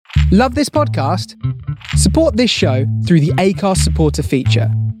Love this podcast? Support this show through the Acast supporter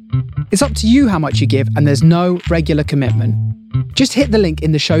feature. It's up to you how much you give, and there's no regular commitment. Just hit the link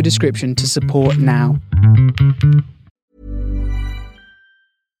in the show description to support now.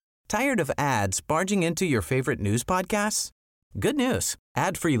 Tired of ads barging into your favorite news podcasts? Good news.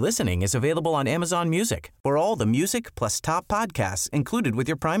 Ad-free listening is available on Amazon Music for all the music plus top podcasts included with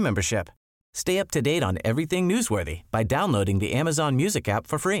your Prime membership. Stay up to date on everything newsworthy by downloading the Amazon Music app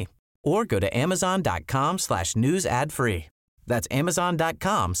for free or go to amazon.com/news ad free. That's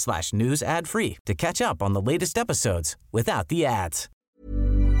amazon.com/news ad free to catch up on the latest episodes without the ads.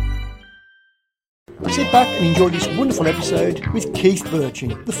 Sit back and enjoy this wonderful episode with Keith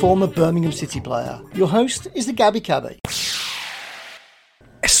Bertschin, the former Birmingham City player. Your host is the Gabby Cabby.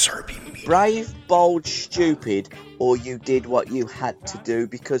 Brave, bold, stupid, or you did what you had to do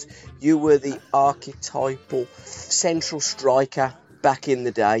because you were the archetypal central striker back in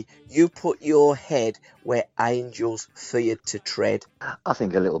the day. You put your head where angels feared to tread. I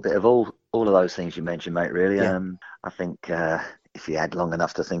think a little bit of all of those things you mentioned, mate, really. Yeah. I think if you had long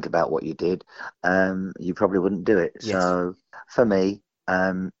enough to think about what you did, you probably wouldn't do it. Yes. So for me,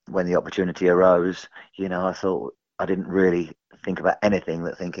 when the opportunity arose, I thought I didn't really think about anything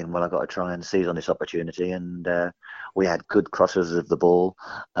but thinking, well, I've got to try and seize on this opportunity. And we had good crossers of the ball,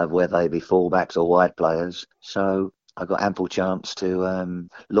 whether they be fullbacks or wide players. So I got ample chance to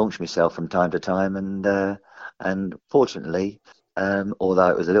launch myself from time to time. And fortunately, although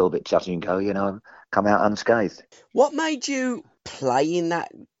it was a little bit touch and go, come out unscathed. What made you play in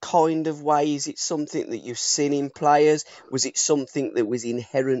that kind of way? Is it something that you've seen in players? Was it something that was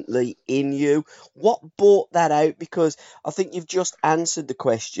inherently in you? What brought that out? Because I think you've just answered the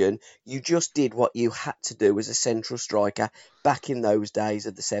question. You just did what you had to do as a central striker back in those days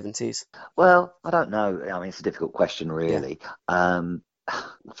of the 70s. Well, I don't know. I mean, it's a difficult question, really. Yeah.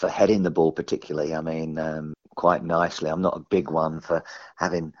 For heading the ball particularly, quite nicely. I'm not a big one for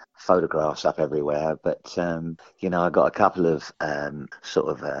having photographs up everywhere, but I got a couple of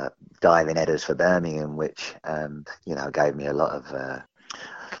diving headers for Birmingham, which gave me a lot of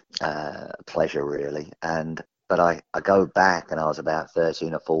pleasure, really. But I go back, and I was about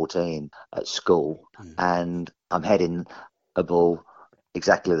 13 or 14 at school, and I'm heading a ball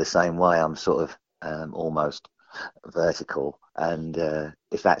exactly the same way. I'm sort of almost vertical, and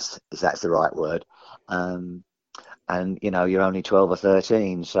if that's the right word. And you're only 12 or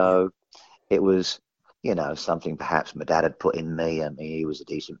 13, so it was something perhaps my dad had put in me. I mean, he was a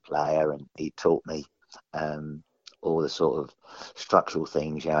decent player, and he taught me all the sort of structural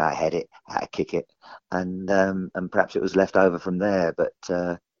things, how to head it, how to kick it, and perhaps it was left over from there, but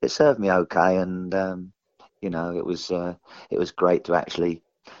it served me okay. And it was great to actually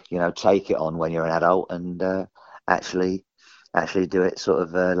take it on when you're an adult, and actually do it sort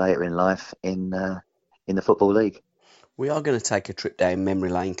of later in life in the Football League. We are going to take a trip down memory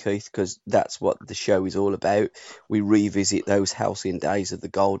lane, Keith, because that's what the show is all about. We revisit those halcyon days of the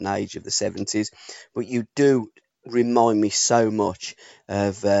golden age of the 70s. But you do remind me so much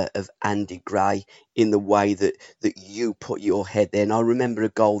of Andy Gray in the way that you put your head there. And I remember a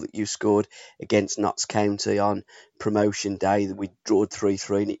goal that you scored against Notts County on promotion day that we drawed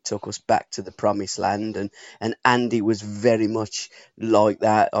 3-3, and it took us back to the promised land. And Andy was very much like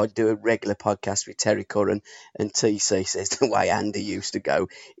that. I do a regular podcast with Terry Curran, and TC says the way Andy used to go,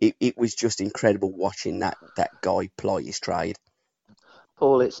 it was just incredible watching that guy ply his trade.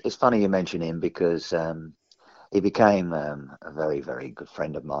 Paul, it's funny you mention him because he became a very, very good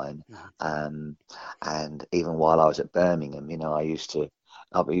friend of mine. And even while I was at Birmingham, I used to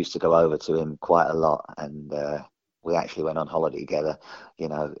go over to him quite a lot, and we actually went on holiday together.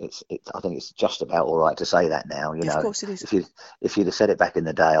 I think it's just about all right to say that now. Of course it is. If you'd have said it back in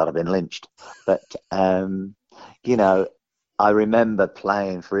the day, I'd have been lynched. But I remember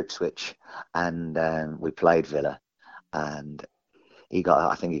playing for Ipswich, and we played Villa, and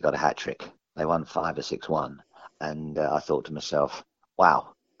I think he got a hat trick. They won 5 or 6-1. And I thought to myself,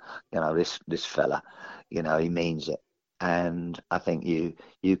 wow, this fella, he means it. And I think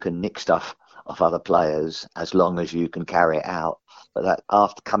you can nick stuff off other players as long as you can carry it out. But that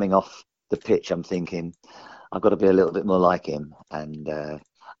after coming off the pitch, I'm thinking, I've got to be a little bit more like him. And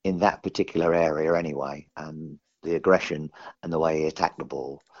in that particular area anyway, and the aggression and the way he attacked the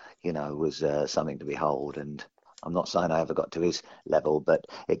ball, was something to behold. And I'm not saying I ever got to his level, but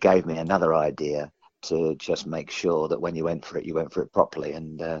it gave me another idea to just make sure that when you went for it properly.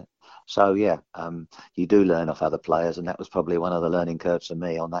 And So yeah, you do learn off other players, and that was probably one of the learning curves for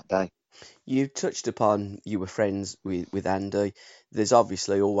me on that day. You touched upon you were friends with Andy. There's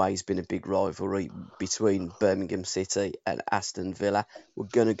obviously always been a big rivalry between Birmingham City and Aston Villa. We're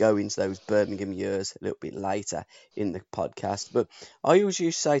going to go into those Birmingham years a little bit later in the podcast. But I always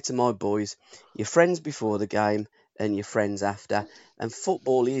used to say to my boys, you're friends before the game and you're friends after. And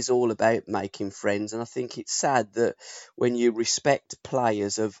football is all about making friends. And I think it's sad that when you respect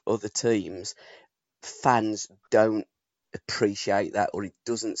players of other teams, fans don't appreciate that, or it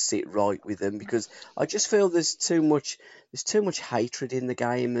doesn't sit right with them, because I just feel there's too much hatred in the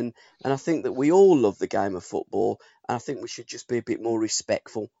game, and I think that we all love the game of football, and I think we should just be a bit more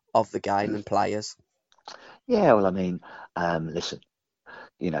respectful of the game and players. Yeah, well, I mean, listen,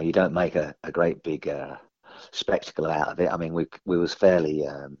 you don't make a great big spectacle out of it. I mean, we was fairly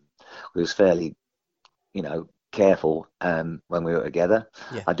careful when we were together.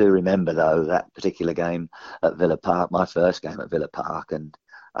 Yeah. I do remember though that particular game at Villa Park, my first game at Villa Park, and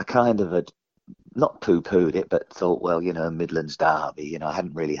I kind of had not poo-pooed it, but thought, well, Midlands derby. I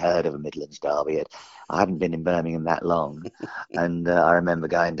hadn't really heard of a Midlands derby yet. I hadn't been in Birmingham that long, and I remember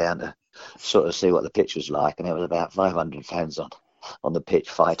going down to sort of see what the pitch was like, and it was about 500 fans on the pitch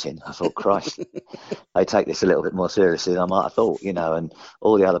fighting. I thought, Christ, they take this a little bit more seriously than I might have thought, and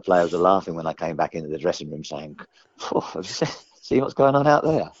all the other players were laughing when I came back into the dressing room saying, oh, have you see what's going on out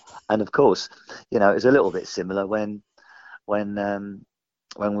there? And of course, it was a little bit similar when we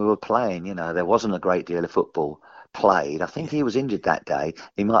were playing. There wasn't a great deal of football played. I think he was injured that day.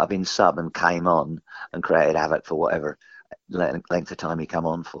 He might have been sub and came on and created havoc for whatever length of time he come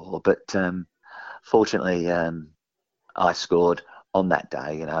on for. But fortunately, I scored on that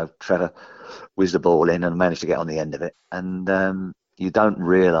day. Trevor whizzed the ball in and managed to get on the end of it. And you don't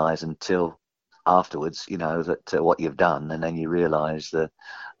realise until afterwards, that what you've done, and then you realise the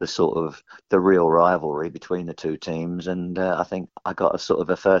sort of the real rivalry between the two teams. And I think I got a sort of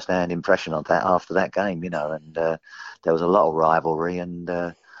a first-hand impression of that after that game, and there was a lot of rivalry, and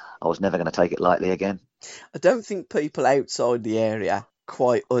I was never going to take it lightly again. I don't think people outside the area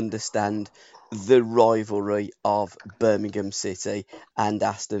quite understand the rivalry of Birmingham City and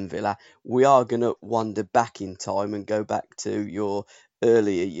Aston Villa. We are going to wander back in time and go back to your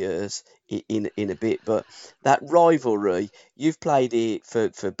earlier years in a bit, but that rivalry, you've played it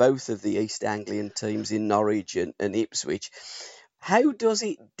for both of the East Anglian teams in Norwich and Ipswich. How does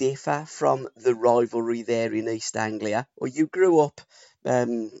it differ from the rivalry there in East Anglia? Well, you grew up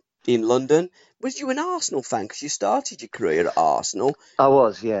in London. Was you an Arsenal fan? Because you started your career at Arsenal. I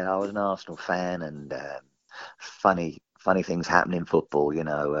was, yeah. I was an Arsenal fan, and funny things happen in football.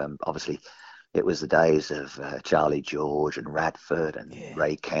 Obviously, it was the days of Charlie George and Radford and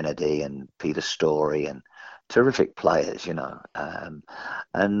Ray Kennedy and Peter Storey and terrific players.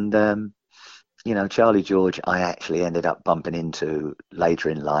 Charlie George, I actually ended up bumping into later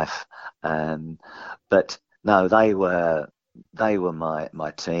in life, but no, they were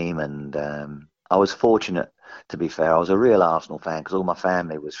my team, and I was fortunate, to be fair. I was a real Arsenal fan because all my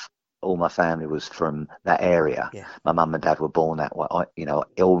family was from that area. Yeah. My mum and dad were born that way,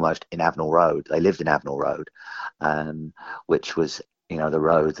 almost in Avenel Road. They lived in Avenel Road, which was the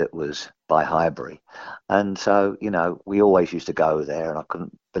road that was by Highbury. And so we always used to go there, and I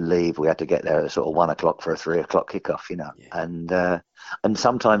couldn't believe we had to get there at sort of 1 o'clock for a 3 o'clock kickoff. And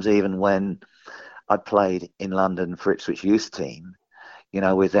sometimes even when I played in London for Ipswich youth team,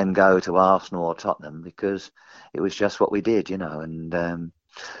 we'd then go to Arsenal or Tottenham because it was just what we did, and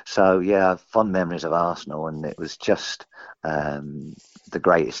so yeah, fond memories of Arsenal, and it was just the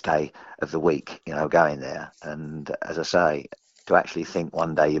greatest day of the week, going there. And as I say, to actually think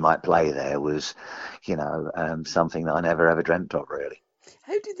one day you might play there was, something that I never ever dreamt of, really.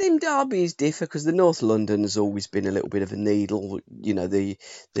 How did them derbies differ? Because the North London has always been a little bit of a needle, the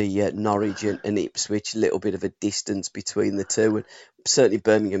Norwich and Ipswich, a little bit of a distance between the two, and certainly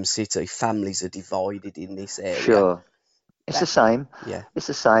Birmingham City, families are divided in this area. Sure. It's the same. Yeah. It's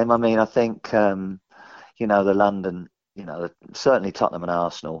the same. I mean, I think, the London, certainly Tottenham and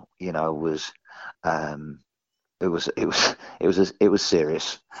Arsenal, was, it was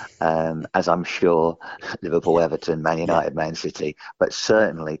serious, as I'm sure Liverpool, Everton, Man United, Man City, but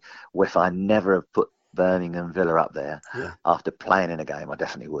certainly if I never have put Birmingham Villa up there after playing in a game, I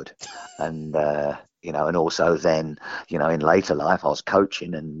definitely would. And and also then in later life I was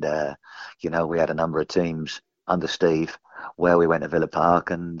coaching, and we had a number of teams under Steve where we went to Villa Park,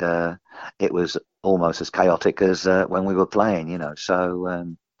 and it was almost as chaotic as when we were playing.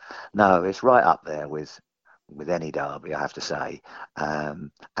 So no, it's right up there with any derby, I have to say.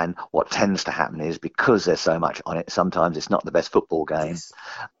 And what tends to happen is, because there's so much on it, sometimes it's not the best football game. Yes.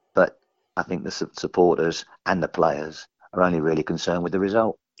 but I think the supporters and the players are only really concerned with the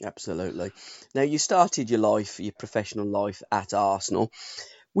result. Absolutely. Now, you started your professional life at Arsenal.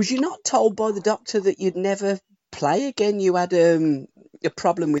 Was you not told by the doctor that you'd never play again? You had a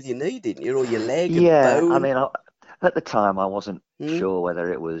problem with your knee, didn't you, or your leg, a Yeah, I bone? mean, at the time, I wasn't Hmm? sure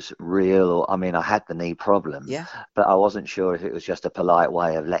whether it was real or, I mean, I had the knee problem, Yeah. but I wasn't sure if it was just a polite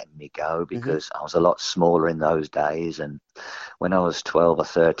way of letting me go Hmm. because I was a lot smaller in those days. And when I was 12 or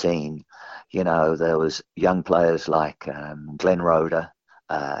 13, there was young players like Glenn Roeder,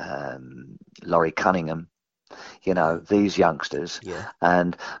 Laurie Cunningham, these youngsters. Yeah.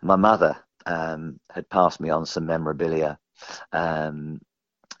 And my mother had passed me on some memorabilia. Um,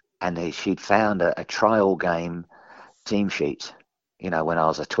 and she'd found a trial game team sheet, when I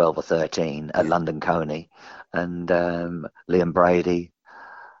was a 12 or 13 at Yeah. London Coney, and Liam Brady,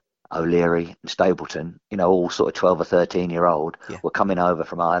 O'Leary, and Stapleton, all sort of 12 or 13-year-old Yeah. were coming over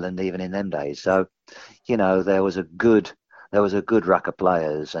from Ireland even in them days. Yeah. So, there was a good ruck of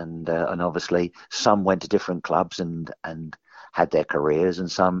players, and obviously some went to different clubs and had their careers, and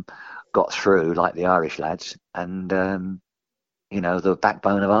some got through like the Irish lads, and the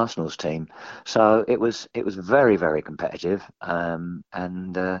backbone of Arsenal's team. So it was very, very competitive.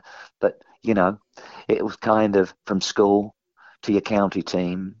 But it was kind of from school to your county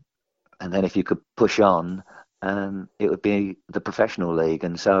team, and then if you could push on, it would be the professional league.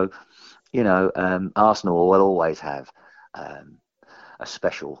 And so Arsenal will always have um, a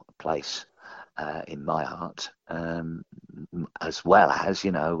special place in my heart, as well as,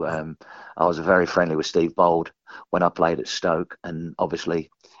 I was very friendly with Steve Bold when I played at Stoke, and obviously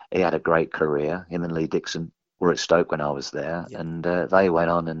he had a great career. Him and Lee Dixon were at Stoke when I was there, Yeah. and they went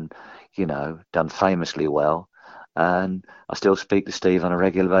on and, done famously well. And I still speak to Steve on a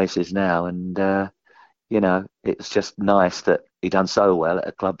regular basis now, and, it's just nice that he done so well at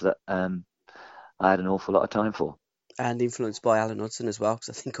a club that I had an awful lot of time for. And influenced by Alan Hudson as well, because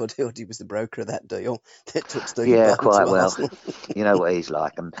I think O'Doherty was the broker of that deal that took Steve Yeah, Bond quite to well. Arsenal. You know what he's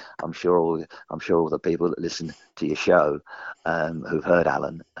like, and I'm sure all the people that listen to your show, who've heard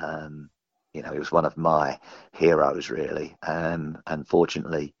Alan, he was one of my heroes, really.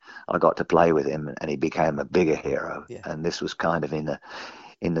 Unfortunately, I got to play with him, and he became a bigger hero. Yeah. And this was kind of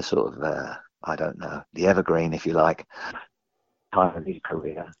in the sort of I don't know, the evergreen, if you like, time of his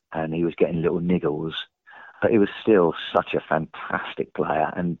career, and he was getting little niggles, but he was still such a fantastic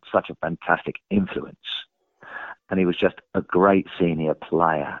player and such a fantastic influence, and he was just a great senior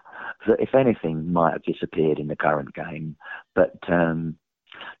player that, if anything, might have disappeared in the current game. But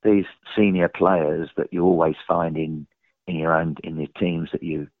these senior players that you always find in the teams that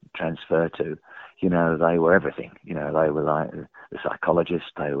you transfer to, they were everything. They were like the psychologists,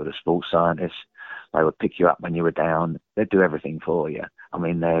 they were the sports scientists. They would pick you up when you were down. They'd do everything for you. I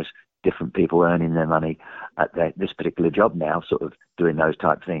mean, there's different people earning their money at this particular job now, sort of doing those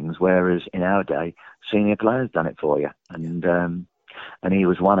type things. Whereas in our day, senior players done it for you, and he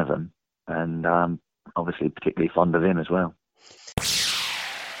was one of them, and obviously particularly fond of him as well.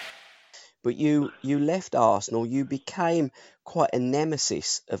 But you left Arsenal. You became quite a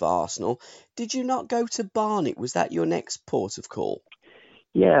nemesis of Arsenal. Did you not go to Barnet? Was that your next port of call?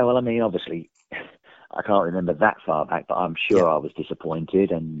 Yeah, well, I mean, obviously, I can't remember that far back, but I'm sure I was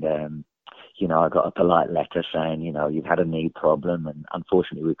disappointed, and I got a polite letter saying, you've had a knee problem, and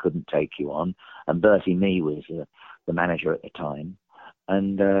unfortunately we couldn't take you on. And Bertie Mee was the manager at the time,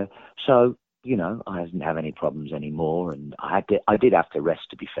 and so I didn't have any problems anymore, and I did have to rest,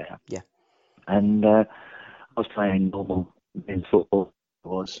 to be fair. Yeah. And I was playing normal men's football. I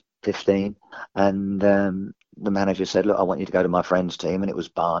was 15, and the manager said, "Look, I want you to go to my friend's team," and it was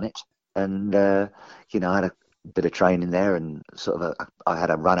Barnet. And I had a bit of training there, and I had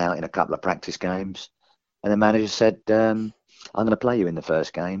a run out in a couple of practice games. And the manager said, "I'm going to play you in the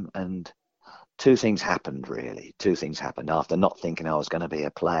first game." And two things happened, really. Two things happened after not thinking I was going to be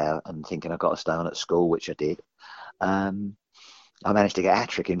a player and thinking I got to stay on at school, which I did. I managed to get a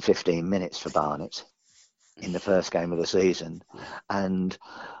hat-trick in 15 minutes for Barnet in the first game of the season. And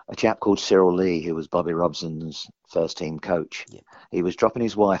a chap called Cyril Lee, who was Bobby Robson's first team coach, he was dropping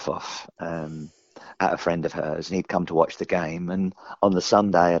his wife off at a friend of hers, and he'd come to watch the game. And on the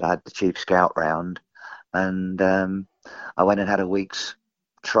Sunday, I'd had the chief scout round, and I went and had a week's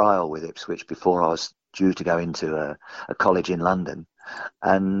trial with Ipswich before I was due to go into a college in London.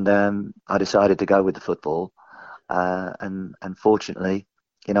 And I decided to go with the football. And fortunately,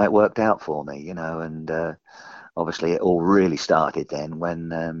 it worked out for me, and obviously it all really started then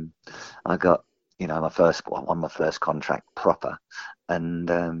when I got, my first contract proper, and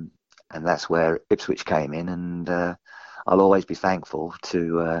that's where Ipswich came in, and I'll always be thankful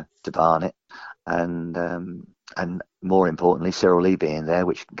to Barnet and more importantly, Cyril Lee being there,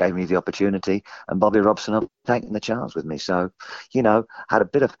 which gave me the opportunity, and Bobby Robson taking the chance with me. So, had a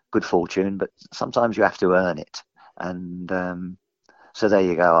bit of good fortune, but sometimes you have to earn it. And so there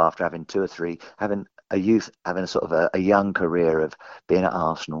you go. After having two or three, having a sort of a young career of being at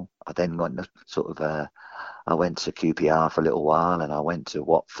Arsenal, I then went to I went to QPR for a little while, and I went to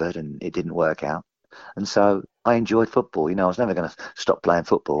Watford, and it didn't work out. And so I enjoyed football. I was never going to stop playing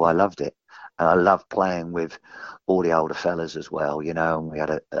football. I loved it. And I loved playing with all the older fellas as well, and we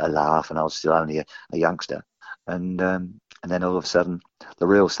had a laugh, and I was still only a youngster. And then all of a sudden, the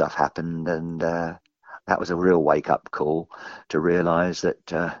real stuff happened, and that was a real wake-up call to realise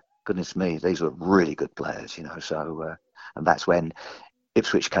that, goodness me, these were really good players, So, and that's when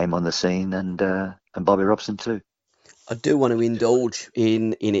Ipswich came on the scene, and Bobby Robson too. I do want to indulge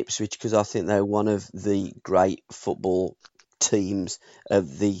in Ipswich because I think they're one of the great football teams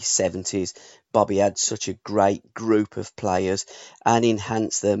of the 70s. Bobby had such a great group of players and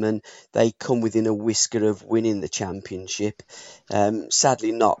enhanced them, and they come within a whisker of winning the championship.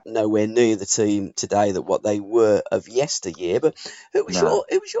 Sadly, not nowhere near the team today that what they were of yesteryear. But who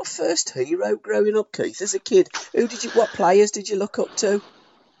was your first hero growing up, Keith? As a kid, what players did you look up to?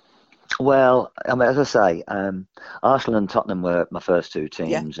 Well, I mean, as I say, Arsenal and Tottenham were my first two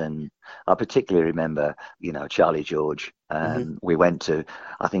teams, and I particularly remember, Charlie George. We went to,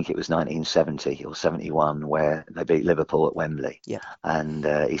 I think it was 1970 or 71, where they beat Liverpool at Wembley, and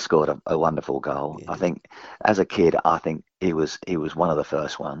he scored a wonderful goal. I think, as a kid, he was one of the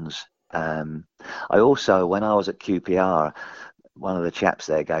first ones. I also, when I was at QPR, one of the chaps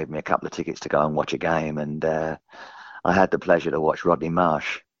there gave me a couple of tickets to go and watch a game, and I had the pleasure to watch Rodney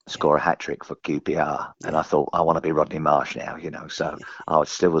Marsh score a hat-trick for QPR, and I thought, I want to be Rodney Marsh now, so I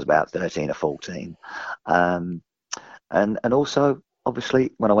was about 13 or 14, and also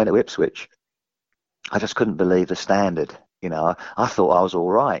obviously when I went to Ipswich, I just couldn't believe the standard. I thought I was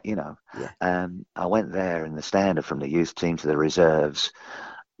all right. I went there, and the standard from the youth team to the reserves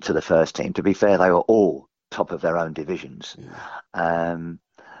to the first team, to be fair, they were all top of their own divisions.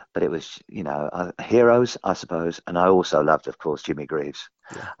 But it was, heroes, I suppose. And I also loved, of course, Jimmy Greaves.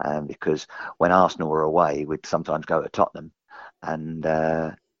 Because when Arsenal were away, we'd sometimes go to Tottenham. And,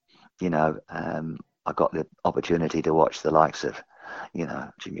 I got the opportunity to watch the likes of,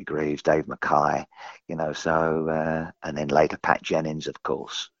 Jimmy Greaves, Dave Mackay, and then later Pat Jennings, of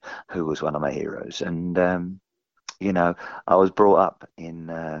course, who was one of my heroes. And, I was brought up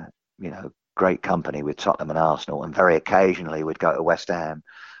in, great company with Tottenham and Arsenal. And very occasionally we'd go to West Ham,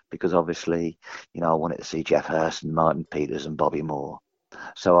 because obviously, I wanted to see Geoff Hurst and Martin Peters and Bobby Moore.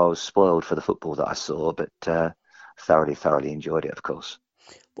 So I was spoiled for the football that I saw, but thoroughly enjoyed it, of course.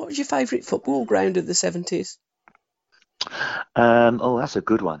 What was your favourite football ground of the 70s? That's a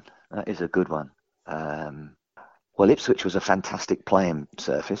good one. That is a good one. Well, Ipswich was a fantastic playing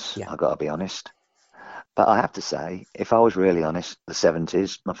surface, I've got to be honest. But I have to say, if I was really honest, the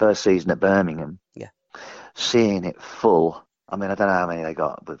 70s, my first season at Birmingham, seeing it full, I mean, I don't know how many they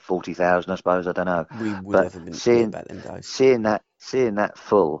got, but 40,000, I suppose. I don't know. We would have been seeing them days. Seeing that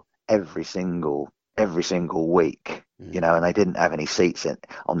full every single week, and they didn't have any seats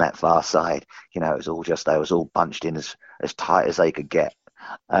on that far side. It was all they was all bunched in as tight as they could get.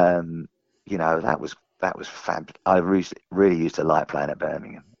 That was fab. I really used to like playing at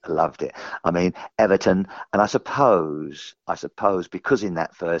Birmingham. I loved it. I mean, Everton, and I suppose because in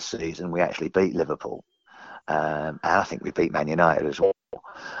that first season we actually beat Liverpool. And I think we beat Man United as well,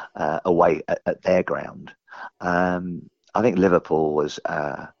 away at their ground. I think Liverpool was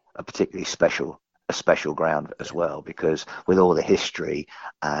a particularly special ground as well, because with all the history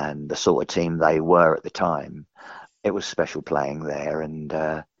and the sort of team they were at the time, it was special playing there, and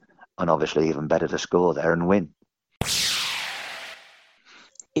obviously even better to score there and win.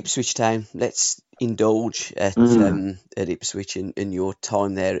 Ipswich Town, let's indulge at Ipswich and your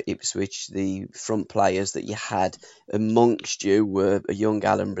time there at Ipswich. The front players that you had amongst you were a young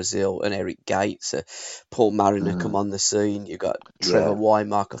Alan Brazil and Eric Gates. Paul Mariner come on the scene. You got Trevor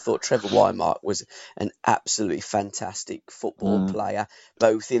Wymark. I thought Trevor Wymark was an absolutely fantastic football player,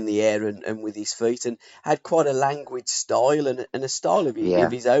 both in the air and with his feet, and had quite a languid style and a style of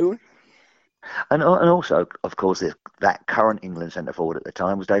his own. And also, of course, that current England centre forward at the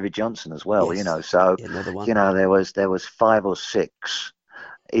time was David Johnson as well. So another one. There was 5 or 6,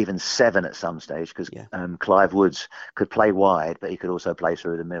 even 7 at some stage, because Clive Woods could play wide, but he could also play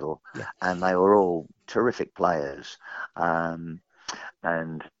through the middle, and they were all terrific players. And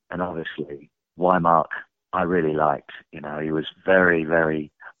obviously Wymark, I really liked. He was very,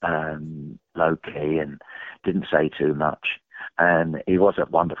 very low key, and didn't say too much. And he was a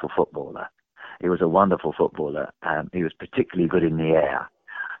wonderful footballer. He was a wonderful footballer. He was particularly good in the air,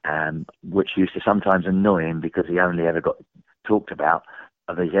 which used to sometimes annoy him because he only ever got talked about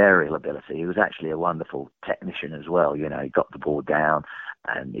of his aerial ability. He was actually a wonderful technician as well. You know, he got the ball down,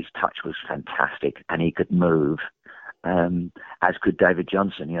 and his touch was fantastic, and he could move. As could David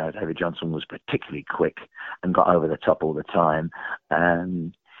Johnson. You know, David Johnson was particularly quick and got over the top all the time.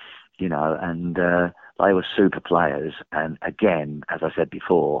 You know, and they were super players. And again, as I said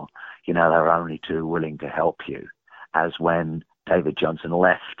before, you know, they were only too willing to help you. As when David Johnson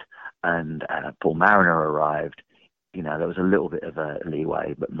left and Paul Mariner arrived, you know, there was a little bit of a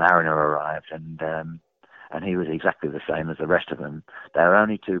leeway, but Mariner arrived, and he was exactly the same as the rest of them. They were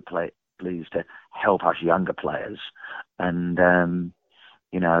only too pleased to help us younger players. And,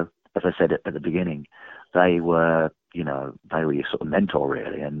 you know, as I said at the beginning, they were your sort of mentor,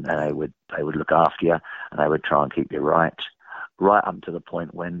 really, and they would look after you, and they would try and keep you right up to the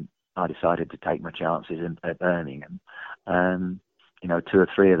point when I decided to take my chances at Birmingham. You know, 2 or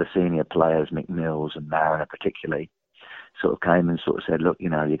 3 of the senior players, Mick Mills and Mariner particularly, sort of came and sort of said, look, you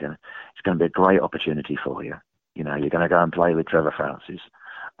know, it's going to be a great opportunity for you. You know, you're going to go and play with Trevor Francis,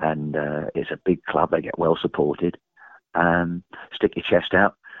 and it's a big club. They get well supported. Stick your chest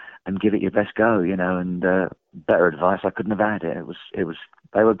out and give it your best go, you know, and better advice I couldn't have had.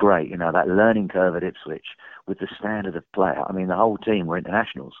 They were great, you know, that learning curve at Ipswich with the standard of play. I mean, the whole team were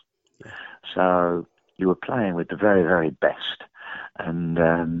internationals. Yeah. So you were playing with the very, very best.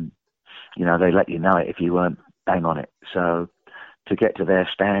 And, you know, they let you know it if you weren't bang on it. So to get to their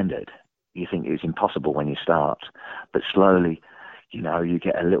standard, you think it's impossible when you start. But slowly, you know, you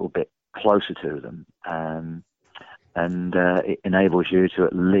get a little bit closer to them. And it enables you to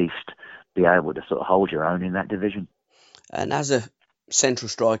at least be able to sort of hold your own in that division. And as a central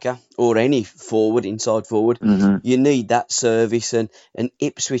striker or any forward, inside forward, you need that service. And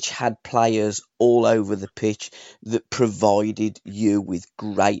Ipswich had players all over the pitch that provided you with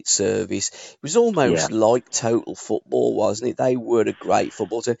great service. It was almost like total football, wasn't it? They were a great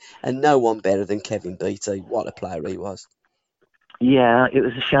football team, and no one better than Kevin Beattie. What a player he was. Yeah, it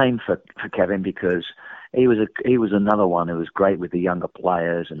was a shame for Kevin because he was another one who was great with the younger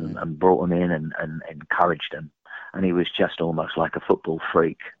players and brought them in and encouraged them. And he was just almost like a football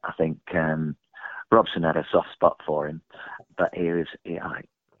freak. I think Robson had a soft spot for him, but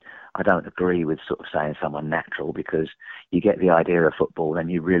I don't agree with sort of saying someone natural, because you get the idea of football, then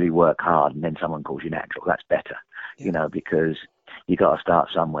you really work hard, and then someone calls you natural. That's better, you know, because you got to start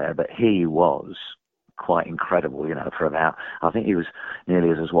somewhere. But he was quite incredible, you know, I think he was nearly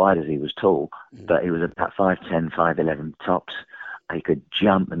as wide as he was tall, but he was about 5'10", 5'11" tops. He could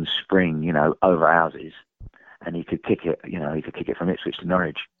jump and spring, you know, over houses, and he could kick it, you know, from Ipswich to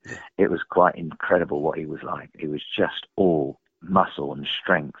Norwich. It was quite incredible what he was like. It was just all muscle and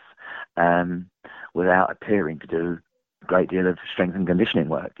strength, without appearing to do a great deal of strength and conditioning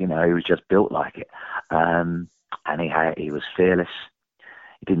work. You know, he was just built like it. And he was fearless.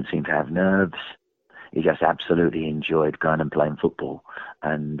 He didn't seem to have nerves. He just absolutely enjoyed going and playing football.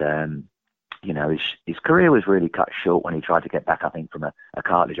 And, you know, his career was really cut short when he tried to get back, I think, from a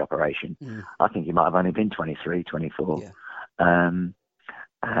cartilage operation. I think he might have only been 23, 24.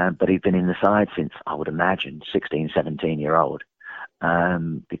 But he'd been in the side since, I would imagine, 16, 17-year-old,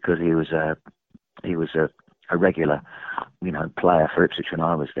 because he was a regular, you know, player for Ipswich when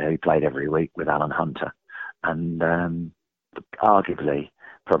I was there. He played every week with Alan Hunter. And arguably,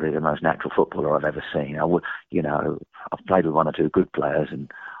 probably the most natural footballer I've ever seen. I've played with 1 or 2 good players,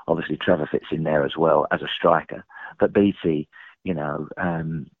 and obviously Trevor fits in there as well as a striker. But Beattie, you know,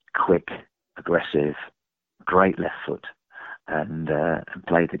 quick, aggressive, great left foot, and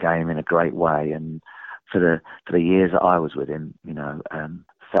played the game in a great way. And for the years that I was with him, you know,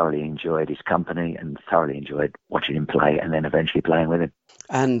 thoroughly enjoyed his company and thoroughly enjoyed watching him play, and then eventually playing with him.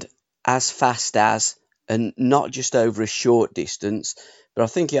 And as fast as, and not just over a short distance, but I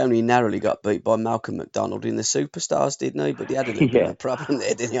think he only narrowly got beat by Malcolm McDonald in the Superstars, didn't he? But he had a little bit of a problem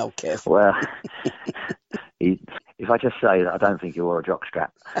there, didn't he, old Kev? Well, if I just say that I don't think he wore a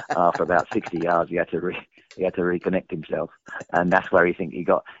jockstrap, after about 60 yards, he had to reconnect himself, and that's where he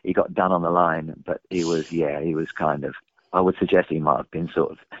got done on the line. But he was kind of, I would suggest he might have been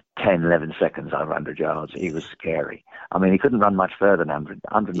sort of 10, 11 seconds over 100 yards. He was scary. I mean, he couldn't run much further than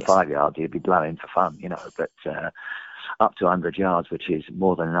 105 yards. He'd be blowing for fun, you know, but up to 100 yards, which is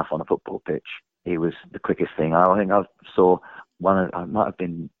more than enough on a football pitch, he was the quickest thing. I think I saw it might have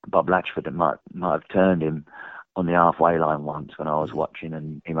been Bob Latchford that might have turned him on the halfway line once when I was watching,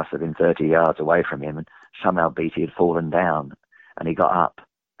 and he must have been 30 yards away from him, and somehow Beattie had fallen down, and he got up,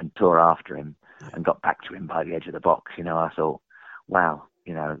 and tore after him and got back to him by the edge of the box. I thought, wow,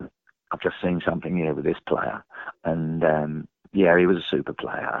 I've just seen something here with this player. And he was a super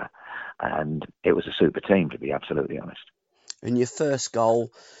player, and it was a super team, to be absolutely honest. And your first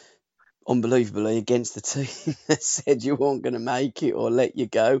goal, unbelievably, against the team that said you weren't going to make it or let you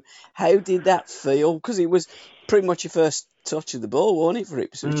go. How did that feel? Because it was pretty much your first touch of the ball, wasn't it, for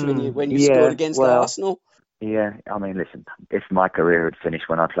Ipswich when you scored against Arsenal? Yeah, I mean, listen, if my career had finished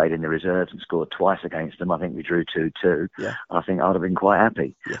when I played in the reserves and scored twice against them, I think we drew 2-2. Yeah. I think I'd have been quite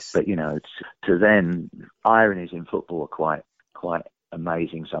happy. Yes. But, to then, ironies in football are quite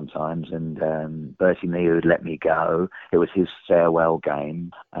amazing sometimes. And Bertschin-Legends would let me go. It was his farewell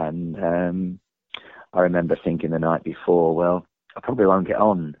game. And I remember thinking the night before, well, I probably won't get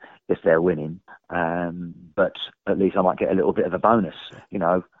on if they're winning. But at least I might get a little bit of a bonus,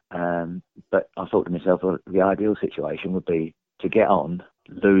 But I thought to myself, well, the ideal situation would be to get on,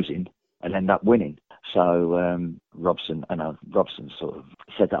 losing, and end up winning. So Robson sort of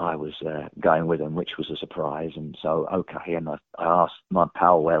said that I was going with him, which was a surprise. And so, okay. And I asked my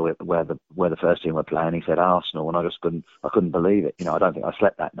pal where the first team were playing. He said Arsenal, and I couldn't believe it. I don't think I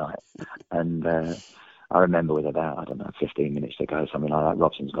slept that night. And I remember with about 15 minutes to go, something like that,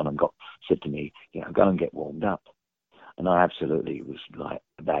 Robson's gone and said to me, go and get warmed up. And I absolutely was like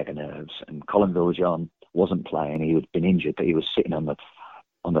a bag of nerves. And Colin Viljoen wasn't playing. He had been injured, but he was sitting on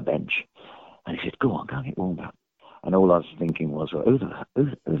the bench. And he said, go on, go and get warmed up. And all I was thinking was, well, who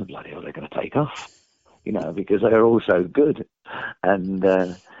the bloody hell are they going to take off? Because they're all so good. And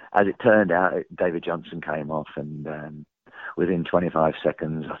as it turned out, David Johnson came off. And within 25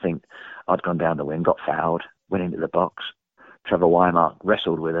 seconds, I think I'd gone down the wing, got fouled, went into the box. Trevor Wymark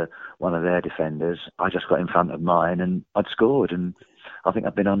wrestled with one of their defenders. I just got in front of mine and I'd scored. And I think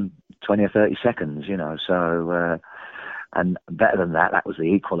I'd been on 20 or 30 seconds, So, and better than that, that was the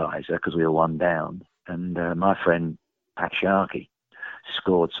equaliser because we were one down. And my friend Pat Sharkey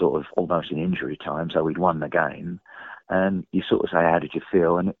scored sort of almost in injury time, so we'd won the game. And you sort of say, how did you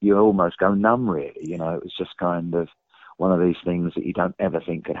feel? And you almost go numb, really. It was just kind of one of these things that you don't ever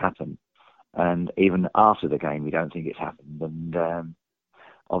think could happen. And even after the game, you don't think it's happened. And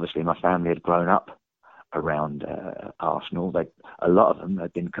obviously my family had grown up around Arsenal. A lot of them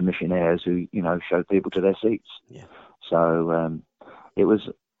had been commissionaires who, showed people to their seats. Yeah. So it was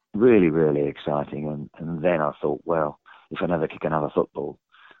really, really exciting. And then I thought, well, if I never kick another football,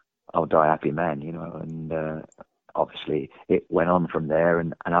 I'll die a happy man, And obviously it went on from there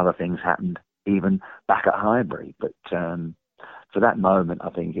and other things happened even back at Highbury. But for that moment, I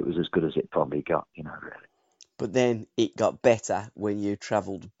think it was as good as it probably got, really. But then it got better when you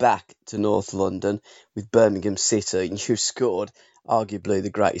travelled back to North London with Birmingham City and you scored arguably the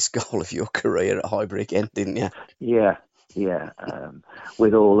greatest goal of your career at Highbury again, didn't you? Yeah.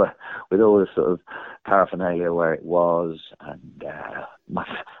 With all the sort of paraphernalia where it was, and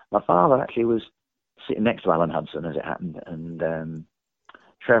my father actually was sitting next to Alan Hudson as it happened, and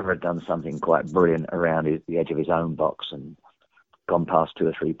Trevor had done something quite brilliant around the edge of his own box and gone past 2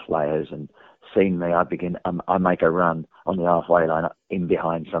 or 3 players and seen me. I make a run on the halfway line in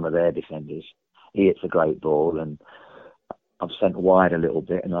behind some of their defenders. He hits a great ball and I've sent wide a little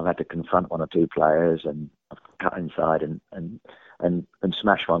bit and I've had to confront 1 or 2 players and I've cut inside and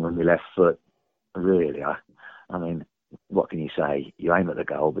smash one with my left foot. Really, I mean, what can you say? You aim at the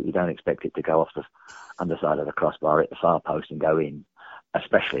goal, but you don't expect it to go off the underside of the crossbar at the far post and go in,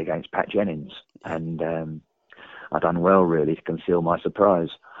 especially against Pat Jennings. And I'd done well, really, to conceal my surprise.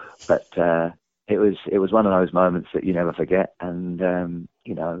 But it was one of those moments that you never forget. And,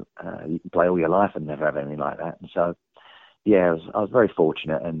 you can play all your life and never have anything like that. And so, yeah, I was very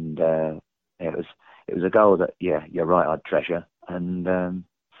fortunate. And it was a goal that, yeah, you're right, I'd treasure. And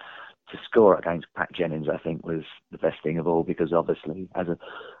to score against Pat Jennings, I think, was the best thing of all, because obviously, as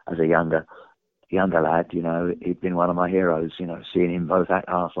a younger lad, he'd been one of my heroes, seeing him both at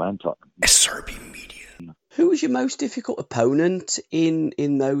Arsenal and Tottenham. SRB Media. Who was your most difficult opponent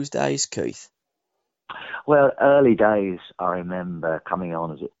in those days, Keith? Well, early days, I remember coming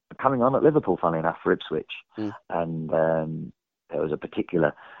on at Liverpool, funny enough, for Ipswich. And there was a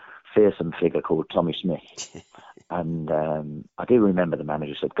particular fearsome figure called Tommy Smith. And I do remember the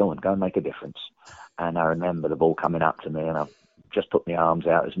manager said, go and make a difference. And I remember the ball coming up to me and I've just put my arms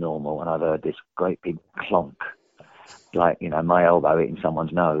out as normal and I've heard this great big clonk, like, my elbow hitting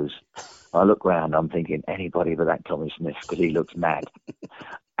someone's nose. I look round, I'm thinking, anybody but that Tommy Smith, because he looks mad.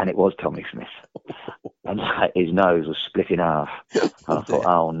 And it was Tommy Smith. And his nose was split in half. And I thought,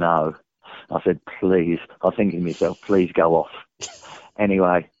 oh no. I said, please. I was thinking to myself, please go off.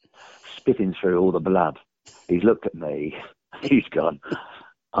 Anyway, spitting through all the blood. He's looked at me. He's gone,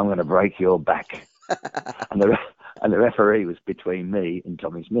 I'm going to break your back. And the referee was between me and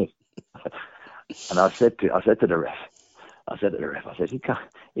Tommy Smith. And I said to the ref, I said, you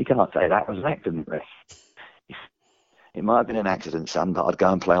can't say that was an accident, ref. It might have been an accident, son, but I'd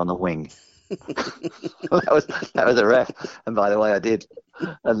go and play on the wing. that was a ref. And by the way, I did.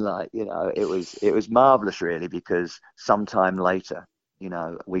 And it was marvellous, really, because sometime later,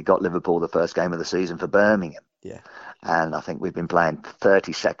 we got Liverpool the first game of the season for Birmingham. Yeah. And I think we'd been playing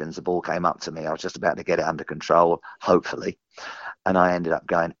 30 seconds. The ball came up to me. I was just about to get it under control, hopefully. And I ended up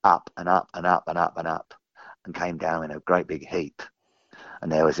going up and up and up and up and up and came down in a great big heap.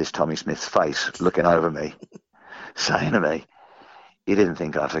 And there was this Tommy Smith's face looking over me, saying to me, "You didn't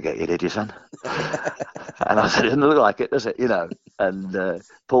think I'd forget you, did you, son?" And I said, "It doesn't look like it, does it?" And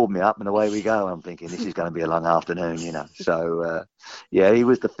pulled me up and away we go. I'm thinking this is going to be a long afternoon, So, he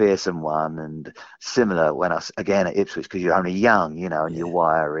was the fearsome one, and similar when again at Ipswich, because you're only young, and you're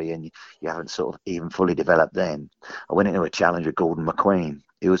wiry and you haven't sort of even fully developed then. I went into a challenge with Gordon McQueen.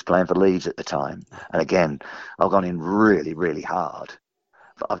 He was playing for Leeds at the time. And again, I've gone in really, really hard.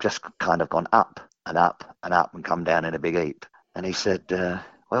 But I've just kind of gone up and up and up and come down in a big heap. And he said,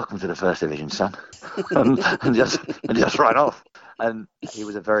 "Welcome to the First Division, son," and just ran off. And he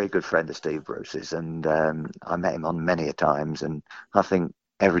was a very good friend of Steve Bruce's, and I met him on many a times. And I think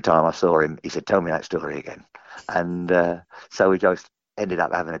every time I saw him, he said, "Tell me that story again." And so we just ended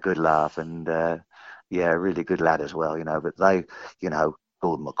up having a good laugh, and a really good lad as well, But they,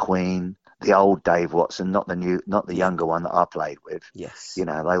 Gordon McQueen, the old Dave Watson, not the younger one that I played with. Yes. They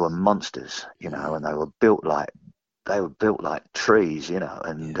were monsters, and they were built like trees,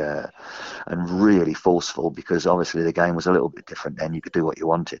 and really forceful, because obviously the game was a little bit different then. You could do what you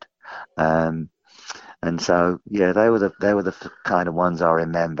wanted, and so they were the kind of ones I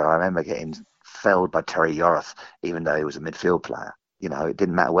remember. I remember getting felled by Terry Yorath, even though he was a midfield player. It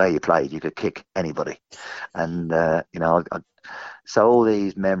didn't matter where you played; you could kick anybody, and so all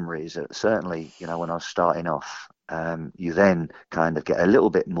these memories, certainly, when I was starting off, you then kind of get a little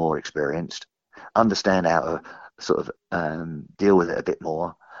bit more experienced, understand how to sort of deal with it a bit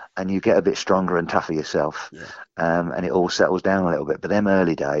more, and you get a bit stronger and tougher yourself, and it all settles down a little bit. But them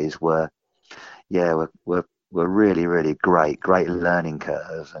early days were really, really great learning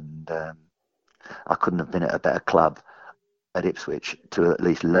curve, and I couldn't have been at a better club at Ipswich to at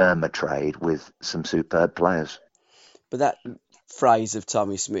least learn my trade with some superb players. But that phrase of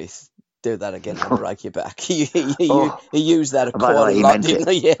Tommy Smith, "Do that again, I'll break your back." He used that quite a lot, didn't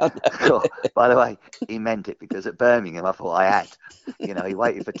he? Yeah. By the way, he meant it, because at Birmingham, I thought I had. He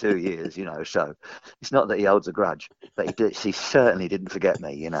waited for 2 years, so it's not that he holds a grudge, but he certainly didn't forget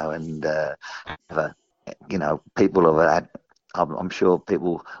me, and people have had. I'm sure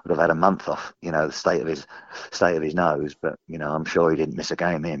people would have had a month off, the state of his nose, but I'm sure he didn't miss a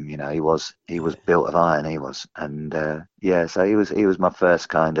game. He was built of iron. He was, and so he was my first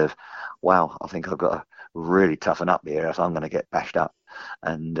kind of, wow, I think I've got to really toughen up here, else I'm going to get bashed up.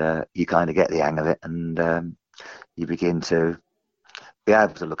 And you kind of get the hang of it, and you begin to be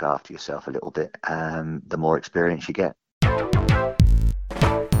able to look after yourself a little bit. The more experience you get.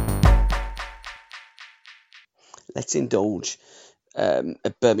 Let's indulge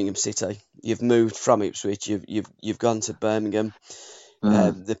at Birmingham City. You've moved from Ipswich. You've gone to Birmingham.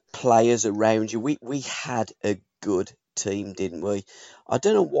 The players around you. We had a good team, didn't we? I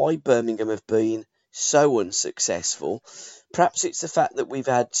don't know why Birmingham have been so unsuccessful. Perhaps it's the fact that we've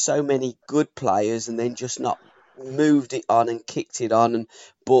had so many good players and then just not moved it on and kicked it on and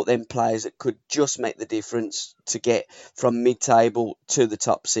bought them players that could just make the difference to get from mid-table to the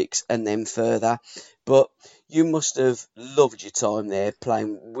top six and then further. But you must have loved your time there,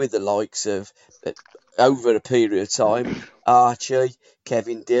 playing with the likes of, over a period of time, Archie,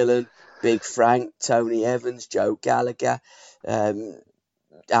 Kevin Dillon, Big Frank, Tony Evans, Joe Gallagher, Alan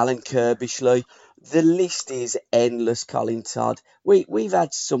Kirbishley. The list is endless, Colin Todd. We've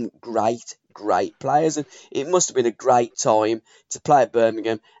had some great players, and it must have been a great time to play at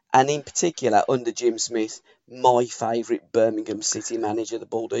Birmingham, and in particular under Jim Smith, my favourite Birmingham City manager, the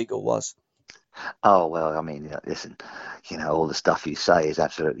Bald Eagle, was. Oh, well, I mean, listen, all the stuff you say is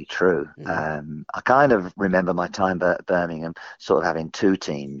absolutely true. I kind of remember my time at Birmingham sort of having two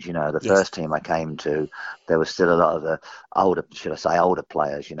teams. The first team I came to, there was still a lot of the older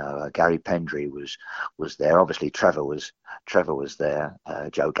players. Gary Pendry was there. Obviously, Trevor was there.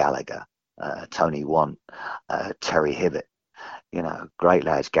 Joe Gallagher, Tony Want, Terry Hibbett. Great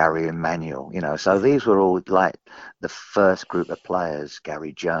lads, Gary Emanuel, so these were all like the first group of players,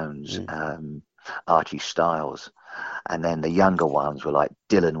 Gary Jones, Archie Styles, And then the younger ones were like,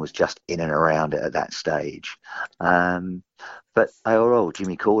 Dylan was just in and around it at that stage. But overall,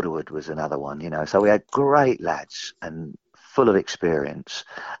 Jimmy Calderwood was another one, So we had great lads and full of experience.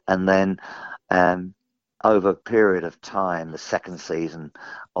 And then over a period of time, the second season,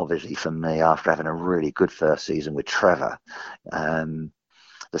 obviously for me, after having a really good first season with Trevor,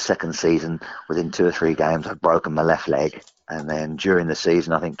 the second season, within 2 or 3 games, I'd broken my left leg. And then during the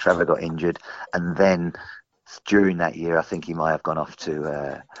season, I think Trevor got injured. And then during that year, I think he might have gone off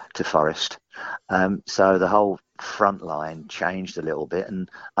to Forest. So the whole front line changed a little bit. And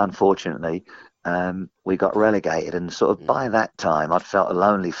unfortunately, we got relegated. And sort of by that time, I'd felt a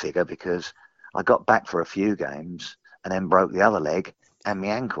lonely figure because I got back for a few games and then broke the other leg and my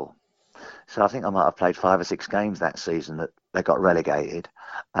ankle. So I think I might have played 5 or 6 games that season that they got relegated.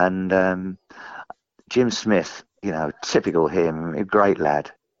 And Jim Smith, typical him, a great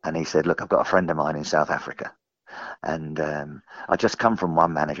lad. And he said, look, I've got a friend of mine in South Africa. And I just come from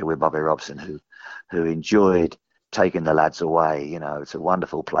one manager with Bobby Robson who enjoyed taking the lads away. It's a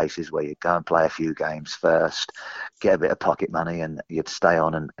wonderful places where you go and play a few games first, get a bit of pocket money, and you'd stay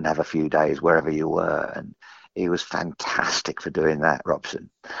on and have a few days wherever you were. And he was fantastic for doing that, Robson.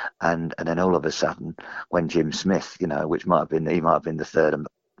 And then all of a sudden, when Jim Smith, which he might have been the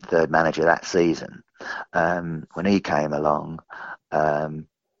third manager that season, when he came along,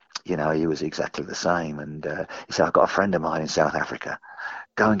 he was exactly the same. And he said, I've got a friend of mine in South Africa.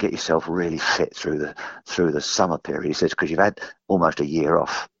 Go and get yourself really fit through the summer period. He says, because you've had almost a year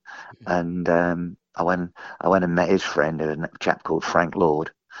off. And I went and met his friend, a chap called Frank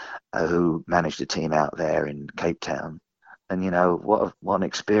Lord, who managed a team out there in Cape Town. And what an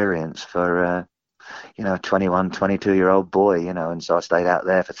experience for a 21, 22-year-old boy. And so I stayed out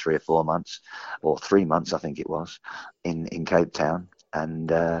there for 3 or 4 months, or 3 months I think it was, in Cape Town, and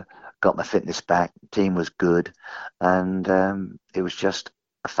got my fitness back. Team was good, and it was just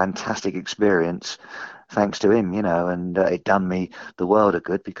a fantastic experience thanks to him, and it done me the world of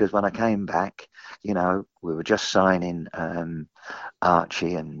good, because when I came back, we were just signing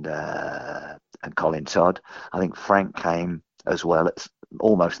Archie and Colin Todd. I think Frank came as well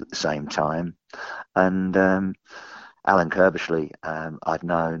almost at the same time, and Alan Kirbishley I'd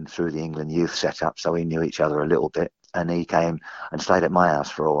known through the England youth setup, so we knew each other a little bit, and he came and stayed at my house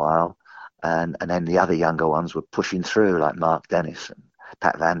for a while, and then the other younger ones were pushing through, like Mark Dennis and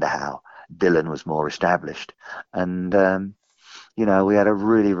Pat Vanderhaal. Dylan was more established, and we had a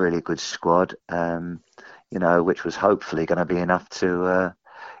really, really good squad, which was hopefully going to be enough to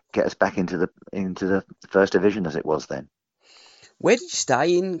get us back into the first division as it was then. Where did you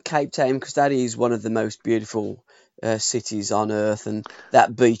stay in Cape Town? Because that is one of the most beautiful cities on earth, and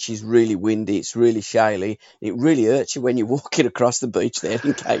that beach is really windy, it's really shaly. It really hurts you when you're walking across the beach there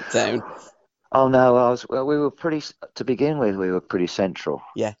in Cape Town. Oh no, we were to begin with, we were pretty central.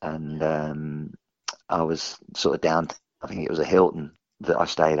 Yeah. And I was sort of down, I think it was a Hilton that I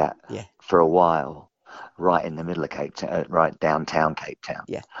stayed at for a while, right in the middle of Cape Town, right downtown Cape Town.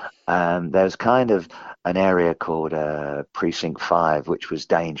 Yeah. There's kind of an area called Precinct 5, which was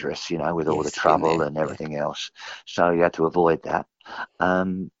dangerous, with all the trouble and everything else. So you had to avoid that.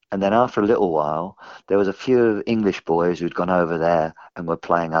 And then after a little while, there was a few English boys who'd gone over there and were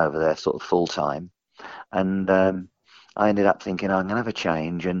playing over there sort of full time. And I ended up thinking, I'm going to have a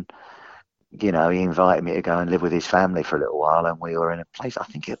change. And, he invited me to go and live with his family for a little while. And we were in a place, I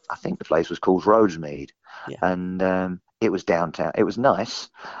think the place was called Rosemead. Yeah. And it was downtown. It was nice.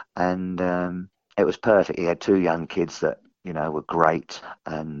 And it was perfect. He had 2 young kids that, were great,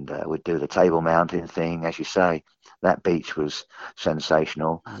 and would do the table mountain thing, as you say. That beach was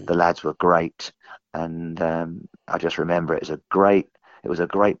sensational. The lads were great, and I just remember it was a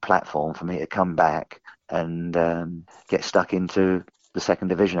great platform for me to come back and get stuck into the second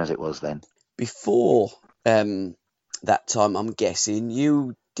division as it was then. Before that time, I'm guessing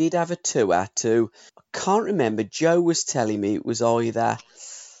you did have a tour to, I can't remember, Joe was telling me it was either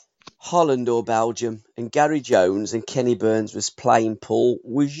Holland or Belgium, and Gary Jones and Kenny Burns was playing pool.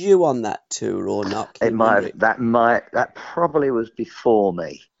 Was you on that tour or not? That probably was before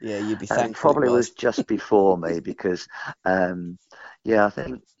me. Yeah, you'd be thankful. It probably was just before me, because I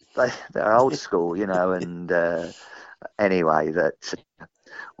think they're old school, and anyway,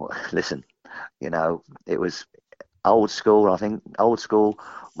 listen, it was old school. I think old school,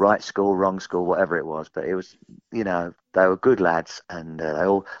 right school, wrong school, whatever it was. But it was, they were good lads, and they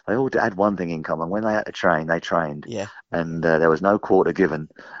all had one thing in common. When they had to train, they trained. Yeah. And there was no quarter given.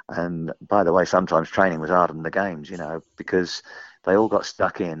 And by the way, sometimes training was harder than the games, because they all got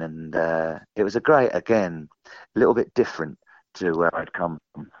stuck in. And it was a little bit different to where I'd come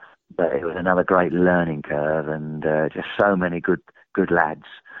from. but it was another great learning curve, and just so many good lads.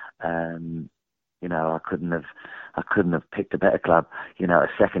 I couldn't have picked a better club, a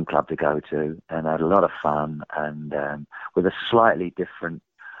second club to go to, and I had a lot of fun, and with a slightly different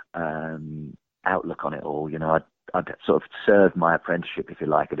outlook on it all. I'd sort of served my apprenticeship, if you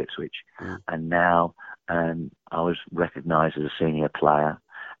like, at Ipswich, and now I was recognised as a senior player,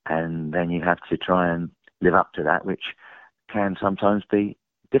 and then you have to try and live up to that, which can sometimes be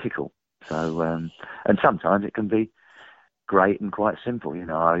difficult. So, and sometimes it can be great and quite simple.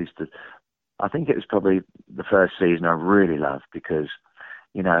 I think it was probably the first season I really loved because,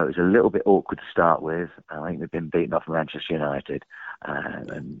 it was a little bit awkward to start with. I think we'd been beaten off Manchester United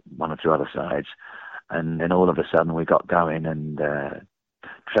and one or two other sides. And then all of a sudden we got going, and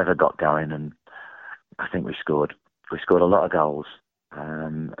Trevor got going, and I think we scored a lot of goals.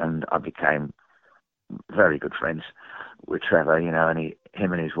 And I became very good friends with Trevor, and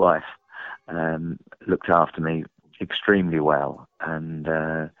him and his wife looked after me extremely well. And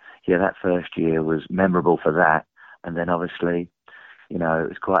that first year was memorable for that. And then obviously, it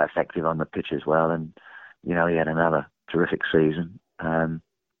was quite effective on the pitch as well. And, he had another terrific season,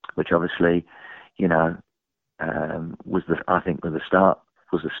 which obviously, was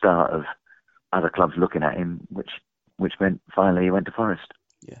the start of other clubs looking at him, which meant finally he went to Forest.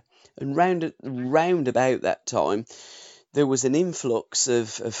 Yeah. And round about that time, there was an influx of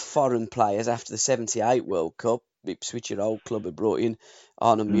foreign players after the 78 World Cup. Ipswich, your old club, had brought in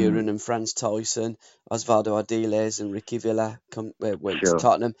Arno Muren and Franz Tyson, Osvaldo Ardiles and Ricky Villa went to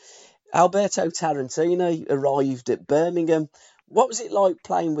Tottenham. Alberto Tarantino arrived at Birmingham. What was it like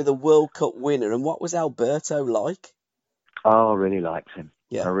playing with a World Cup winner, and what was Alberto like? Oh, I really liked him.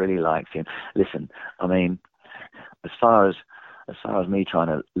 Yeah. I really liked him. Listen, I mean, as far as me trying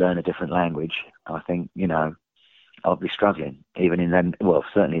to learn a different language, I think, I'd be struggling, even in them. Well,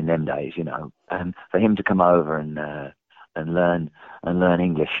 certainly in them days, And for him to come over and learn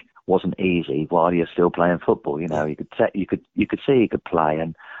English wasn't easy while you're still playing football. You could see he could play.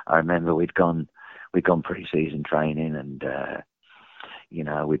 And I remember we'd gone pre-season training, and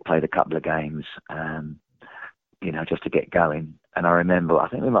we'd played a couple of games, just to get going. And I remember, I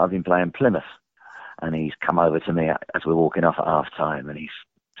think we might have been playing Plymouth, and he's come over to me as we're walking off at half time, and he's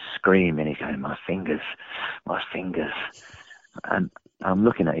screaming, he's going, my fingers. And I'm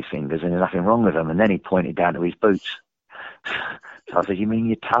looking at his fingers, and there's nothing wrong with them. And then he pointed down to his boots. So I said, you mean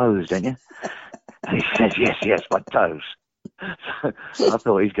your toes, don't you? And he says, yes, my toes. So I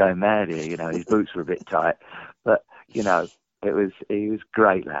thought he was going mad here, his boots were a bit tight. But, he was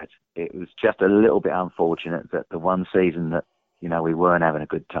great, lad. It was just a little bit unfortunate that the one season that, we weren't having a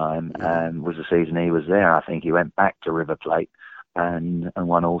good time was the season he was there. I think he went back to River Plate and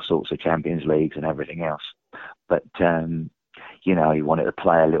won all sorts of Champions Leagues and everything else. But, he wanted to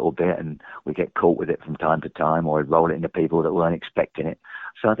play a little bit, and we get caught with it from time to time, or he'd roll it into people that weren't expecting it.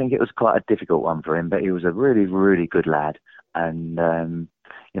 So I think it was quite a difficult one for him, but he was a really, really good lad. And,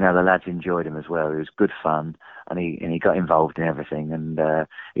 the lads enjoyed him as well. It was good fun, and he got involved in everything. And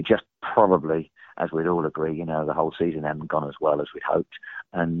it just probably, as we'd all agree, the whole season hadn't gone as well as we'd hoped.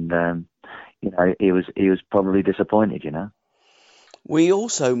 And, he was probably disappointed, We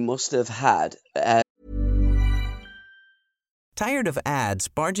also must have had... Tired of ads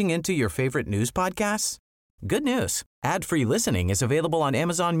barging into your favorite news podcasts? Good news. Ad-free listening is available on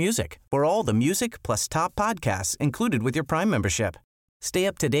Amazon Music for all the music plus top podcasts included with your Prime membership. Stay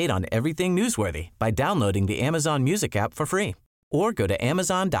up to date on everything newsworthy by downloading the Amazon Music app for free, or go to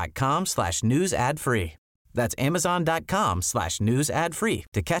amazon.com/news ad free. That's amazon.com/news ad free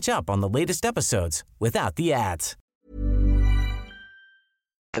to catch up on the latest episodes without the ads.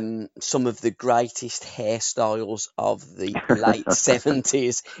 Some of the greatest hairstyles of the late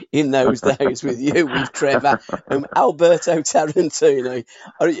 70s in those days with Trevor. Alberto Tarantino,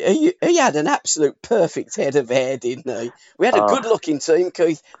 he had an absolute perfect head of hair, didn't he? We had a good-looking team,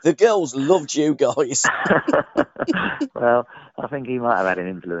 Keith. The girls loved you guys. Well, I think he might have had an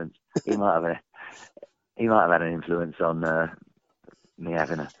influence. He might have had an influence on me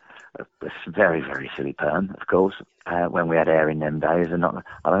having a very, very silly perm, of course, when we had hair in them days. And I don't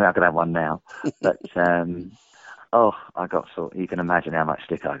think I could have one now. But, I got you can imagine how much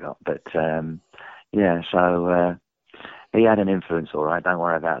stick I got. But, so he had an influence, all right, don't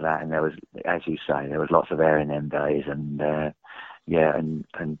worry about that. And there was, as you say, there was lots of hair in them days. And,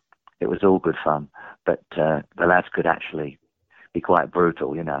 and it was all good fun. But the lads could actually be quite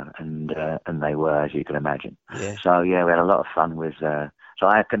brutal, and they were, as you can imagine. Yeah. So, we had a lot of fun with... So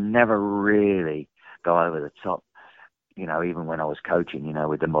I can never really go over the top, even when I was coaching,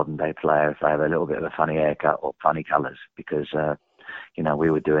 with the modern day player, if they have a little bit of a funny haircut or funny colours, because, we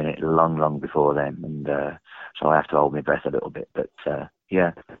were doing it long, long before then, and so I have to hold my breath a little bit. But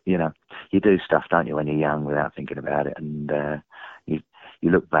yeah, you do stuff, don't you, when you're young without thinking about it, and you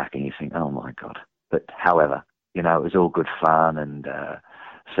look back and you think, oh my God. But however, it was all good fun, and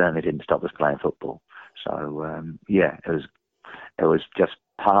certainly didn't stop us playing football. So yeah, it was just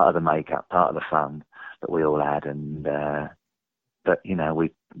part of the makeup, part of the fun that we all had, and but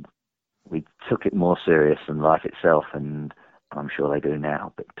we took it more serious than life itself, and I'm sure they do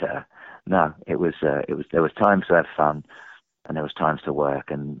now. But no, there was times to have fun, and there was times to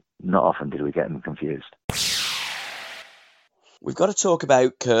work, and not often did we get them confused. We've got to talk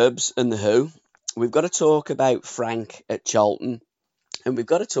about Curbs and the Who. We've got to talk about Frank at Charlton, and we've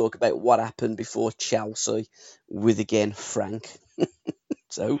got to talk about what happened before Chelsea with, again, Frank.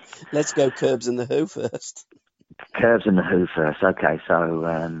 So let's go Curbs and the Who first. Curbs and the Who first. Okay,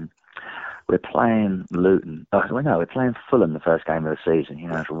 so we're playing Luton. We're playing Fulham the first game of the season.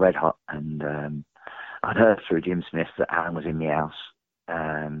 It's red hot, and I'd heard through Jim Smith that Alan was in the house.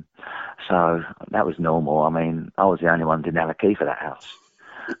 So that was normal. I mean, I was the only one who didn't have a key for that house.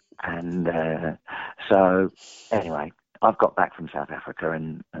 And so anyway, I've got back from South Africa,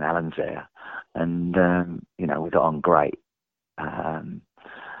 and Alan's there, and we got on great. And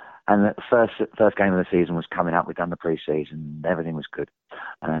the first game of the season was coming up. We'd done the pre-season, everything was good,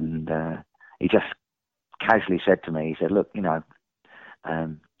 and he just casually said to me, he said, "Look, we're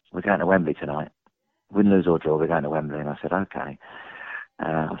going to Wembley tonight. Win, lose or draw, we're going to Wembley." And I said, "Okay."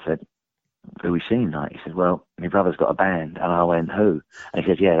 I said, "Who are we seeing tonight?" He said, "Well, my brother's got a band." And I went, "Who?" And he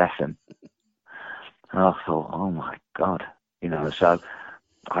said, "Yeah, that's him." And I thought, oh my God, so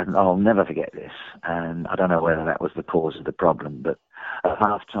I'll never forget this. And I don't know whether that was the cause of the problem, but at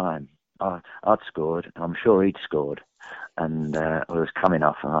half time, I'd scored, and I'm sure he'd scored. And it was coming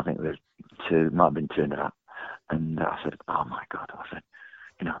off, and I think it was might have been 2-0 up. And I said, oh my God,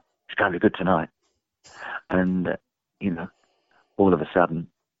 it's going to be good tonight. And, all of a sudden,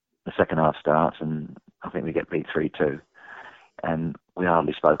 the second half starts, and I think we get beat 3-2. And we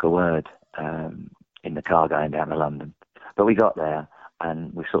hardly spoke a word in the car going down to London. But we got there,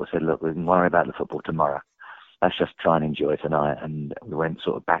 and we sort of said, look, we can worry about the football tomorrow. Let's just try and enjoy tonight. And we went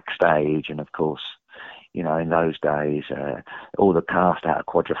sort of backstage, and of course, in those days, all the cast out of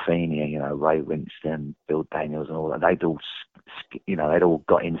Quadrophenia, Ray Winston, Bill Daniels, and all that, they'd all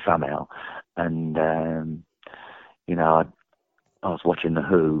got in somehow. And, I was watching the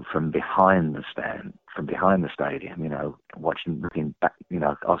Who from behind the stand, from behind the stadium, looking back,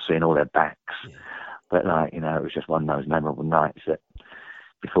 I was seeing all their backs. Yeah. But it was just one of those memorable nights that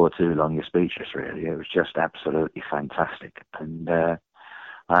before too long you're speechless, really. It was just absolutely fantastic. And I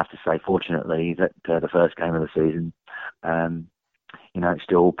have to say, fortunately, that the first game of the season, it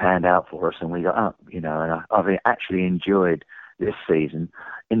still panned out for us, and we got up, and I've actually enjoyed this season.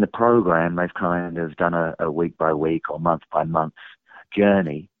 In the programme, they've kind of done a week by week or month by month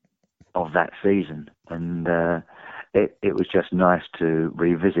journey of that season. And it was just nice to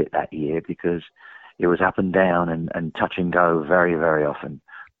revisit that year, because it was up and down and touch and go very, very often.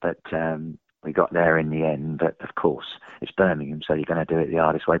 But we got there in the end. But of course, it's Birmingham, so you're going to do it the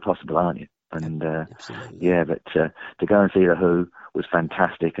hardest way possible, aren't you? And yeah, but to go and see the Who was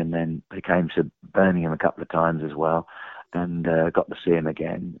fantastic. And then we came to Birmingham a couple of times as well, and got to see him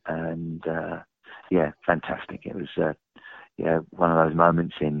again. And yeah, fantastic. It was one of those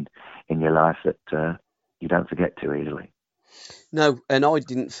moments in your life that you don't forget too easily. No, and I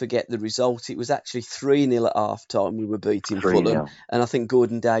didn't forget the result. It was actually 3-0 at half-time. We were beating 3-0. Fulham. And I think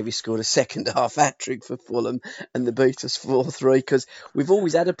Gordon Davies scored a second-half hat-trick for Fulham, and they beat us 4-3, because we've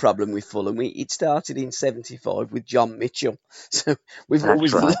always had a problem with Fulham. It started in 75 with John Mitchell. So we've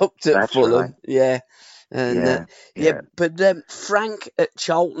always looked at Fulham. Right. Yeah. And but Frank at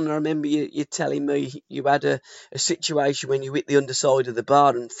Charlton, I remember you telling me you had a situation when you hit the underside of the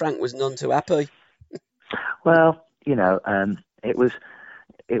bar, and Frank was none too happy. Well, it was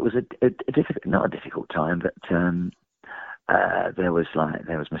a difficult, not a difficult time, but there was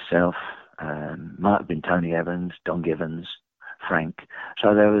myself, might have been Tony Evans, Don Givens, Frank.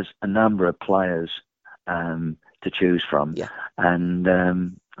 So there was a number of players to choose from. Yeah. And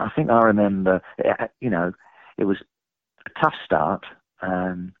I think I remember, it was a tough start.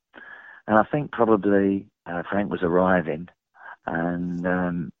 And I think probably Frank was arriving, and,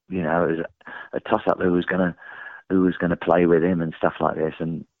 it was a toss-up who was going to play with him and stuff like this.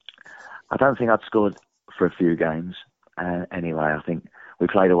 And I don't think I'd scored for a few games. Anyway, I think we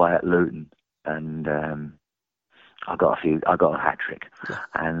played away at Luton, and I got a hat trick. Yeah.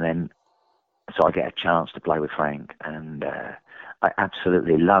 And then, so I get a chance to play with Frank, and I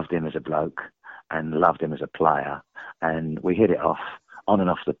absolutely loved him as a bloke and loved him as a player, and we hit it off. on and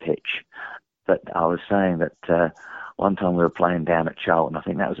off the pitch. But I was saying that one time we were playing down at Charlton. I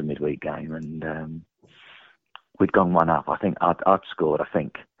think that was a midweek game, and we'd gone one up. I think I'd scored, I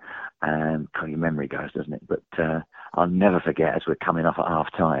think. Your memory goes, doesn't it? But I'll never forget, as we're coming off at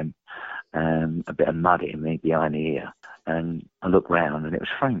half time, a bit of mud in me behind the ear. And I looked round and it was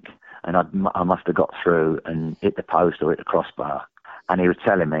Frank. And I must have got through and hit the post or hit the crossbar. And he was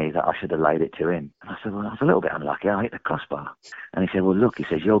telling me that I should have laid it to him. And I said, well, I was a little bit unlucky. I hit the crossbar. And he said, well, look, he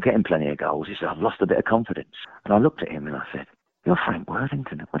says, you're getting plenty of goals. He said, I've lost a bit of confidence. And I looked at him and I said, you're Frank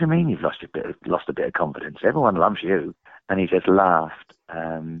Worthington. What do you mean you've lost a bit of confidence? Everyone loves you. And he just laughed,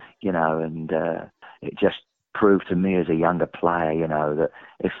 and it just proved to me as a younger player, that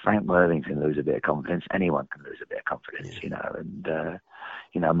if Frank Worthington loses a bit of confidence, anyone can lose a bit of confidence,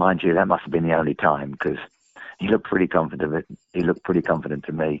 and, mind you, that must have been the only time, because he looked pretty confident. He looked pretty confident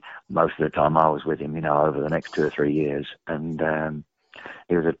to me most of the time I was with him, over the next 2 or 3 years. And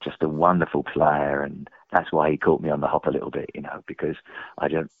he was just a wonderful player, and that's why he caught me on the hop a little bit, because I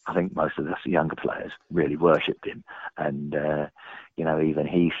think most of the younger players really worshipped him. And, even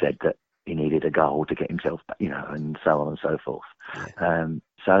he said that he needed a goal to get himself, and so on and so forth. Yeah.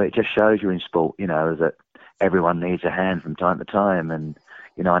 So it just shows you in sport, that everyone needs a hand from time to time. And,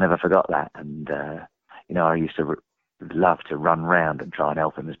 I never forgot that. And, I used to love to run round and try and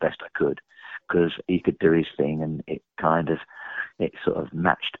help him as best I could, because he could do his thing, and it sort of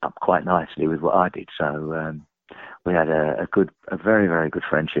matched up quite nicely with what I did. So we had a very, very good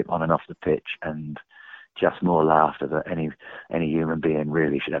friendship on and off the pitch, and just more laughter that any human being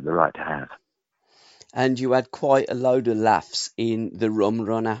really should have the right to have. And you had quite a load of laughs in the Rum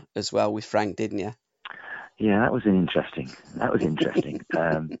Runner as well with Frank, didn't you? Yeah, that was interesting.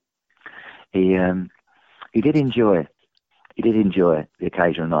 He did enjoy the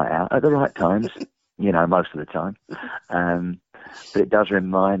occasional night out at the right times, most of the time. But it does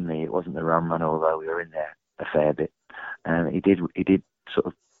remind me, it wasn't the Rum Run, although we were in there a fair bit. He did sort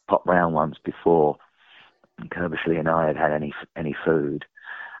of pop round once before Kerbishley and I had any food,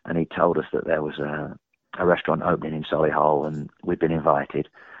 and he told us that there was a restaurant opening in Solihull, and we'd been invited.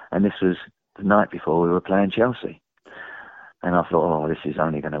 And this was the night before we were playing Chelsea. And I thought, this is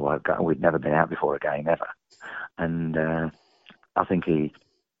only going to work out. We'd never been out before a game ever. And I think he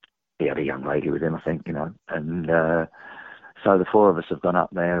had a young lady with him, I think, and so the four of us have gone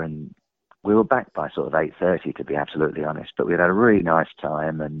up there, and we were back by sort of 8:30, to be absolutely honest. But we had a really nice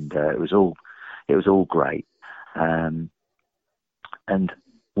time, and it was all great. And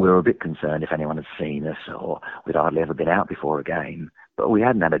we were a bit concerned if anyone had seen us, or we'd hardly ever been out before a game. But we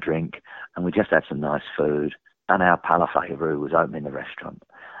hadn't had a drink, and we just had some nice food. And our pal favourite was opening the restaurant,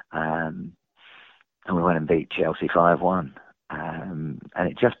 and we went and beat Chelsea 5-1. And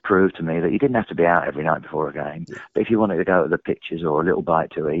it just proved to me that you didn't have to be out every night before a game. But if you wanted to go to the pictures or a little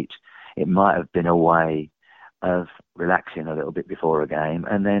bite to eat, it might have been a way of relaxing a little bit before a game.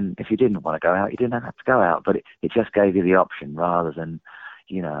 And then if you didn't want to go out, you didn't have to go out. But it just gave you the option, rather than,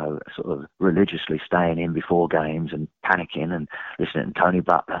 sort of religiously staying in before games and panicking and listening to Tony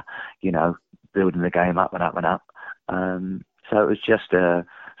Butler, building the game up and up and up. So it was just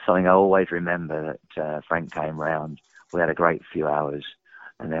something I always remember, that Frank came round. We had a great few hours,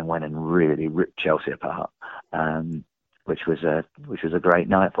 and then went and really ripped Chelsea apart, which was a great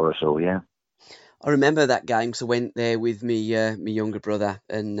night for us all. Yeah. I remember that game because I went there with me younger brother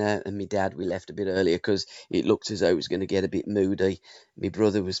and my dad. We left a bit earlier because it looked as though it was going to get a bit moody. My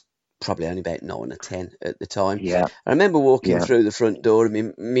brother was probably only about 9 or 10 at the time. Yeah. I remember walking through the front door,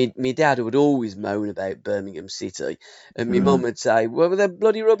 and my dad would always moan about Birmingham City, and my mum would say, well, were they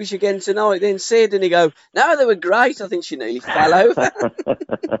bloody rubbish again tonight then, Sid? And he'd go, no, they were great. I think she nearly fell over.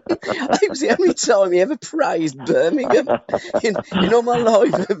 It was the only time he ever praised Birmingham in all my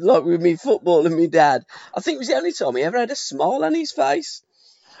life, like with me football and my dad. I think it was the only time he ever had a smile on his face.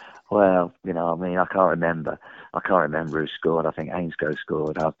 Well, I can't remember who scored. I think Ainscough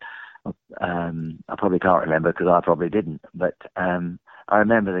scored. I probably can't remember because I probably didn't. But I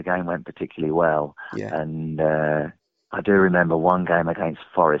remember the game went particularly well. Yeah. And I do remember one game against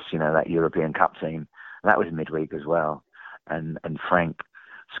Forest, that European Cup team. That was midweek as well. And Frank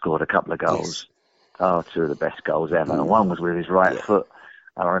scored a couple of goals. Yes. Oh, 2 of the best goals ever. And one was with his right foot.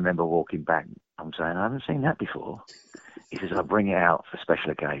 And I remember walking back. I'm saying, I haven't seen that before. He says, I bring it out for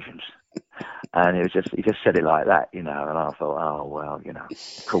special occasions. And it was he just said it like that, and I thought, oh, well,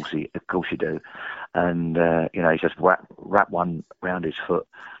 of course you do. And, he just wrapped one round his foot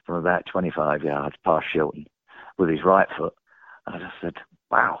from about 25 yards past Shilton with his right foot. And I just said,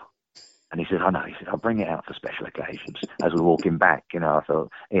 wow, And he said, I know. He said, I'll bring it out for special occasions. As we're walking back, I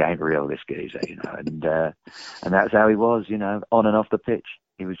thought, he ain't real, this geezer, And that's how he was, on and off the pitch.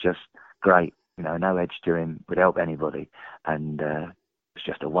 He was just great, no edge to him, would help anybody. And was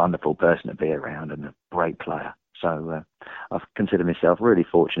just a wonderful person to be around and a great player. So I consider myself really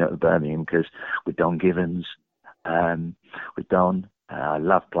fortunate with Birmingham because with Don Givens, with Don, I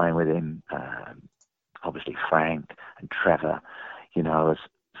loved playing with him. Obviously Frank and Trevor, as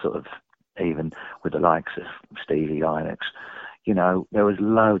sort of even with the likes of Stevie Linux, there was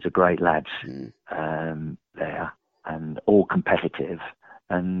loads of great lads there and all competitive.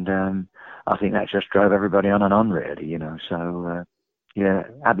 And I think that just drove everybody on and on, really, So,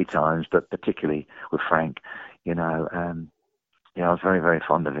 happy times, but particularly with Frank, I was very, very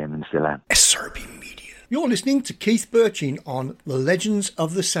fond of him and still am. SRB Media. You're listening to Keith Bertschin on The Legends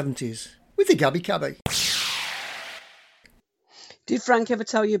of the 70s with the Gabby Cabby. Did Frank ever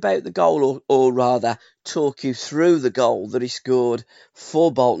tell you about the goal, or rather talk you through the goal that he scored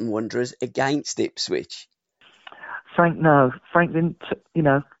for Bolton Wanderers against Ipswich? Frank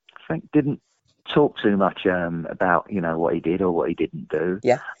didn't talk too much about what he did or what he didn't do.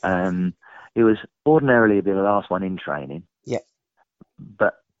 Yeah. He was ordinarily be the last one in training. Yeah.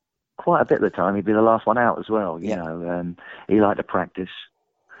 But quite a bit of the time he'd be the last one out as well. He liked to practice.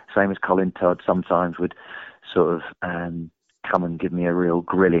 Same as Colin Todd sometimes would sort of come and give me a real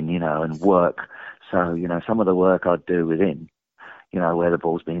grilling, and work. So, some of the work I'd do with him, where the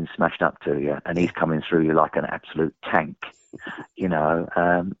ball's being smashed up to you and he's coming through you like an absolute tank. It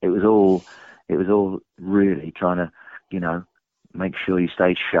was all really trying to, make sure you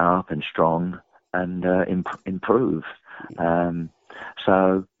stayed sharp and strong and improve.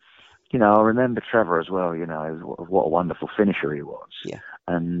 So, I remember Trevor as well, what a wonderful finisher he was. Yeah.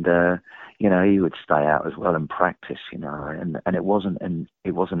 And, he would stay out as well and practice, and it wasn't an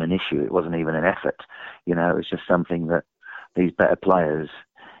issue. It wasn't even an effort. It was just something that these better players,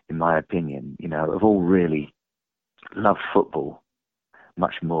 in my opinion, have all really loved football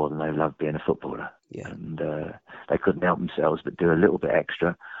much more than they loved being a footballer. Yeah. And they couldn't help themselves but do a little bit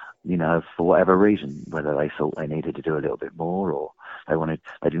extra, for whatever reason, whether they thought they needed to do a little bit more or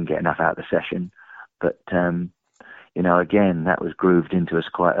they didn't get enough out of the session. But, again, that was grooved into us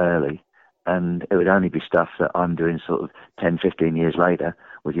quite early. And it would only be stuff that I'm doing sort of 10, 15 years later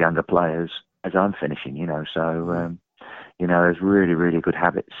with younger players as I'm finishing, So, there's really, really good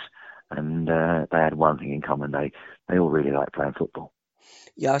habits. And they had one thing in common. They all really liked playing football.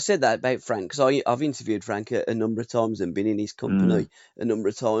 Yeah, I said that about Frank because I've interviewed Frank a number of times and been in his company a number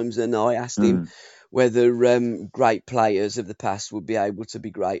of times, and I asked him whether great players of the past would be able to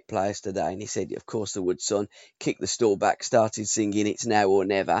be great players today, and he said, of course they would, son. Kicked the stool back, started singing "It's Now or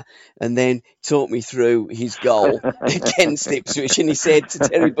Never," and then talked me through his goal against Ipswich, and he said to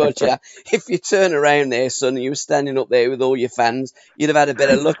Terry Butcher, if you turn around there, son, and you were standing up there with all your fans, you'd have had a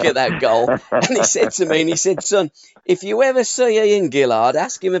better look at that goal. And he said to me, son, if you ever see Ian Gillard,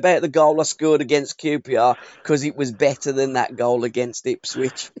 ask him about the goal I scored against QPR because it was better than that goal against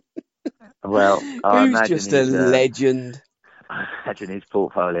Ipswich. Well, he was just a legend. I imagine his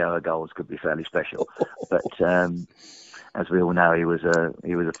portfolio of goals could be fairly special. But as we all know, he was a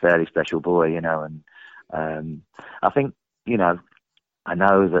fairly special boy, and I think, I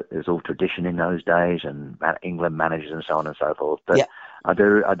know that there's all tradition in those days and England managers and so on and so forth. But I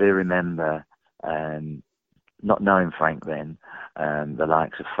do remember, not knowing Frank then, the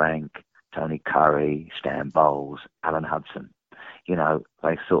likes of Frank, Tony Curry, Stan Bowles, Alan Hudson.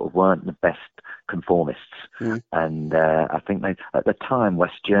 They sort of weren't the best conformists. And I think at the time,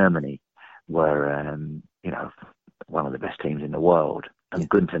 West Germany were, one of the best teams in the world. And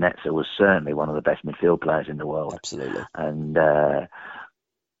Gunter Netzer was certainly one of the best midfield players in the world. Absolutely. And I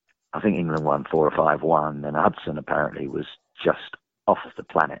think England won 4 or 5-1, and Hudson apparently was just off the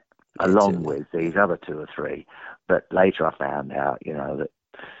planet, along with these other 2 or 3. But later I found out, that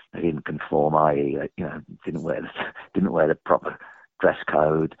they didn't conform, i.e., didn't wear the proper dress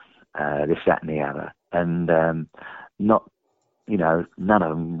code, this, that, and the other, and none of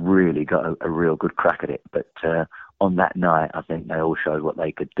them really got a real good crack at it. But on that night, I think they all showed what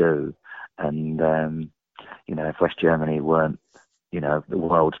they could do, and if West Germany weren't, the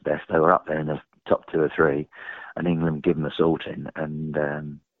world's best, they were up there in the top 2 or 3, and England gave them a sorting, and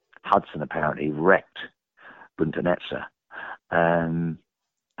Hudson apparently wrecked Gunter Netzer.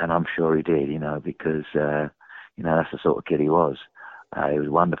 And I'm sure he did, because, that's the sort of kid he was. He was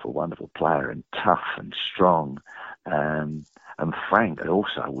a wonderful, wonderful player and tough and strong. And Frank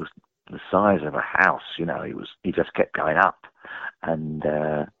also was the size of a house, he just kept going up. And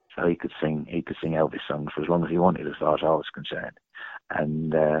so he could sing Elvis songs for as long as he wanted, as far as I was concerned.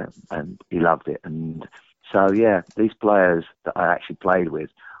 and he loved it. And so, yeah, these players that I actually played with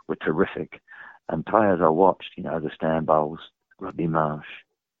were terrific. And players I watched, the Stan Bowles, Rodney Marsh,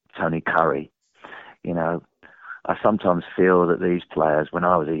 Tony Curry, I sometimes feel that these players, when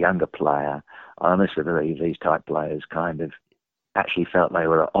I was a younger player, I honestly believe these type players kind of actually felt they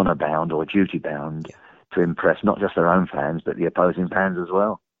were honour bound or duty bound to impress not just their own fans, but the opposing fans as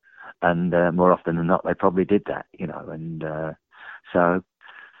well. And more often than not, they probably did that, and so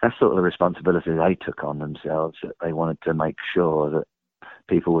that's sort of the responsibility they took on themselves, that they wanted to make sure that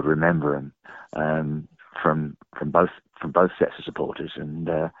people would remember them from both sets of supporters, and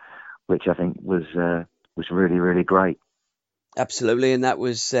which I think was really, really great. Absolutely, and that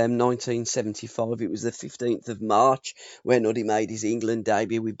was 1975. It was the 15th of March when Uddy made his England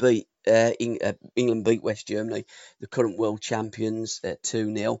debut. We beat England beat West Germany, the current world champions,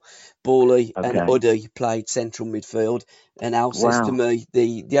 2-0. Borley and Uddy played central midfield, and Al says to me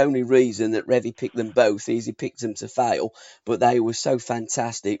the only reason that Revy picked them both is he picked them to fail, but they were so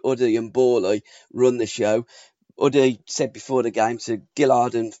fantastic. Uddy and Borley run the show. Uddy said before the game to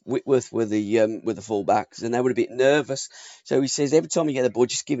Gillard and Whitworth were the fullbacks, and they were a bit nervous. So he says every time you get the ball,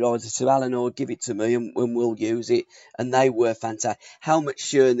 just give it either to Alan or give it to me, and we'll use it. And they were fantastic. Helmut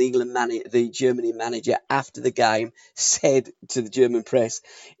Schön, the Germany manager, after the game said to the German press,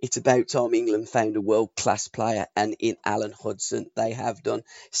 "It's about time England found a world-class player," and in Alan Hudson they have done.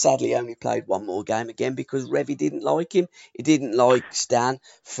 Sadly, only played one more game again because Revy didn't like him. He didn't like Stan,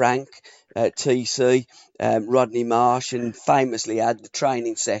 Frank, TC, Rodney Marsh, and famously had the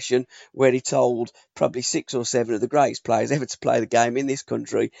training session where he told probably 6 or 7 of the greatest players ever to play the game in this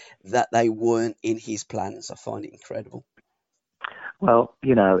country that they weren't in his plans. I find it incredible. Well,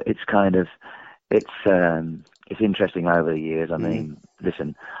 it's interesting over the years. I mean,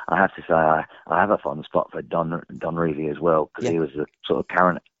 listen, I have to say I have a fond spot for Don Revie as well, because he was the sort of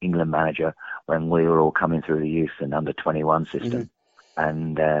current England manager when we were all coming through the youth and under 21 system.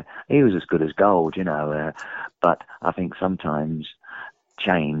 And he was as good as gold, but I think sometimes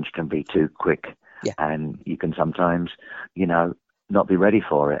change can be too quick, and you can sometimes, not be ready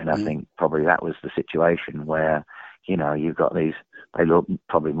for it. And I think probably that was the situation where, you've got these, they look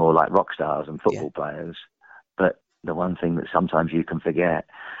probably more like rock stars and football players, but the one thing that sometimes you can forget,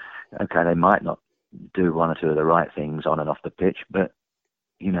 okay, they might not do one or two of the right things on and off the pitch, but,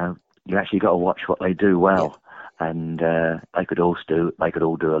 you actually got to watch what they do well. And they could all do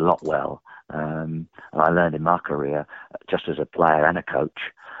a lot well. And I learned in my career, just as a player and a coach,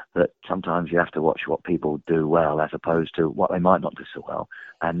 that sometimes you have to watch what people do well as opposed to what they might not do so well,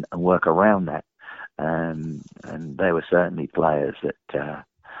 and work around that. And there were certainly players that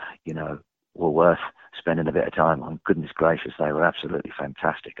were worth spending a bit of time on. Goodness gracious, they were absolutely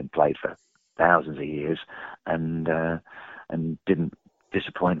fantastic and played for thousands of years, and didn't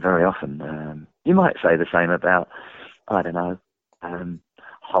disappoint very often. You might say the same about, I don't know,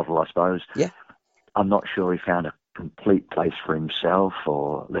 Hovell, I suppose. Yeah. I'm not sure he found a complete place for himself,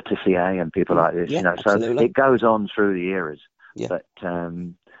 or Letitia and people like this. So absolutely. it goes on through the eras. Yeah. But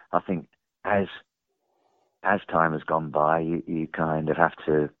I think as time has gone by, you kind of have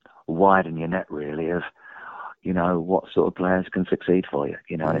to widen your net, really, of what sort of players can succeed for you.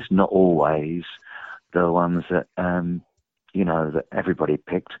 And it's not always the ones that that everybody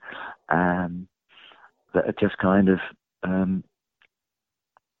picked, that are just kind of not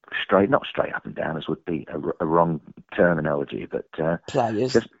straight up and down, as would be a wrong terminology, but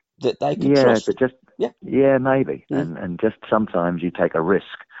players just, that they can trust. But just maybe, and just sometimes you take a risk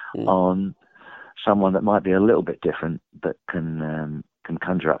on someone that might be a little bit different, but can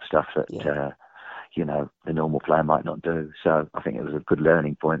conjure up stuff that the normal player might not do. So I think it was a good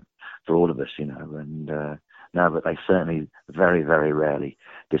learning point for all of us, and no, but they certainly very, very rarely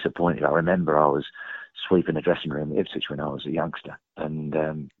disappointed. I remember I was sweeping the dressing room at Ipswich when I was a youngster, and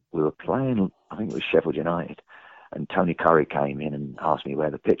we were playing, I think it was Sheffield United, and Tony Curry came in and asked me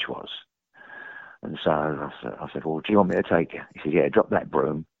where the pitch was. And so I said, well, do you want me to take you? He said, yeah, drop that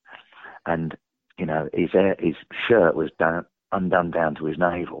broom. And, his shirt was undone down to his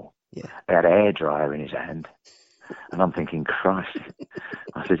navel. Yeah. He had a hairdryer in his hand. And I'm thinking, Christ.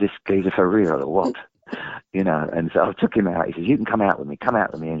 I said, this geezer for real or what? And so I took him out. He says, you can come out with me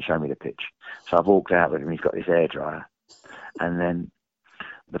and show me the pitch. So I've walked out with him. He's got this hairdryer. And then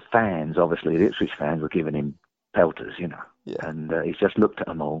the fans, obviously, the Ipswich fans were giving him pelters, and he's just looked at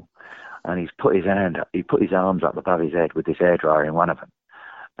them all, and he's put his hand up, he put his arms up above his head with this hairdryer in one of them.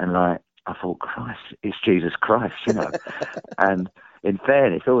 And I thought, Christ, it's Jesus Christ, you know. And in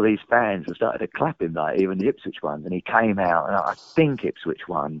fairness, all these fans have started to clap him, like even the Ipswich ones. And he came out, and I think Ipswich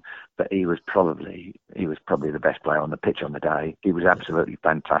won, but he was probably the best player on the pitch on the day. He was absolutely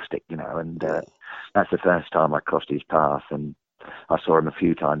fantastic, you know. And that's the first time I crossed his path, and I saw him a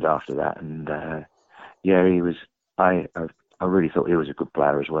few times after that. And he was. I really thought he was a good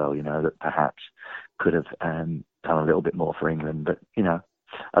player as well, you know, that perhaps could have done a little bit more for England. But, you know,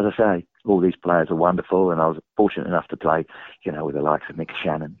 as I say, all these players are wonderful, and I was fortunate enough to play, you know, with the likes of Mick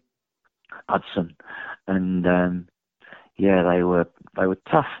Shannon, Hudson, and they were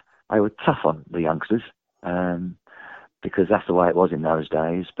tough. They were tough on the youngsters because that's the way it was in those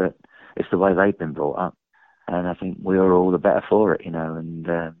days. But it's the way they've been brought up, and I think we were all the better for it, you know. And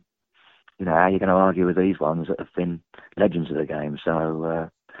you know, how are you going to argue with these ones that have been legends of the game? So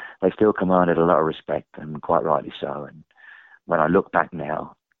they still commanded a lot of respect, and quite rightly so. And when I look back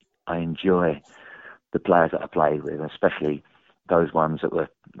now, I enjoy the players that I played with, especially those ones that were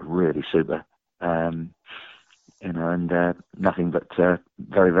really super. You know, and nothing but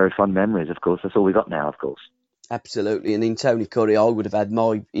very, very fond memories, of course. That's all we got now, of course. Absolutely. And in Tony Curry, I would have had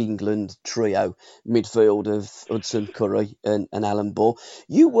my England trio midfield of Hudson, Curry and Alan Ball.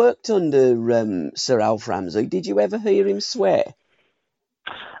 You worked under Sir Alf Ramsey. Did you ever hear him swear?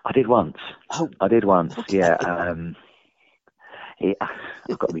 I did once. Oh, Okay. Yeah.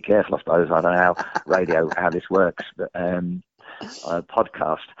 I've got to be careful, I suppose. I don't know how this works, but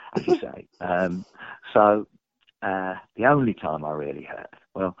podcast, as you say. So the only time I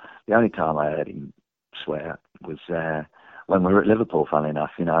heard him swear was when we were at Liverpool, funnily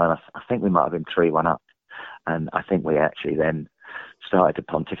enough, you know, and I think we might have been 3-1 up, and I think we actually then started to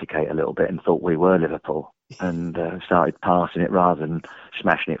pontificate a little bit and thought we were Liverpool, and started passing it rather than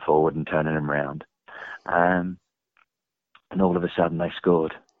smashing it forward and turning them round. And all of a sudden they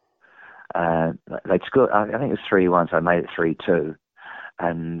scored. They'd scored, I think it was 3-1, so I made it 3-2,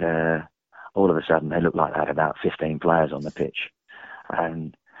 and all of a sudden they looked like they had about 15 players on the pitch,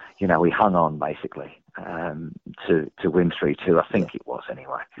 and you know, we hung on basically to win 3-2. I think it was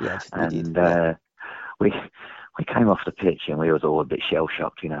anyway. Yes, and we came off the pitch and we was all a bit shell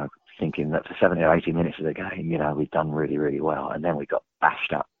shocked, you know, thinking that for 70 or 80 minutes of the game, you know, we'd done really, really well, and then we got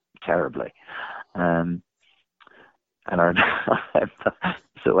bashed up terribly. And I remember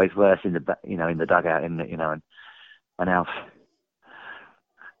it's always worse in the dugout, isn't it? You know, and Alf,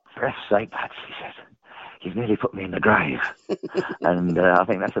 for F's sake, Pat, he said, "You've nearly put me in the grave." And I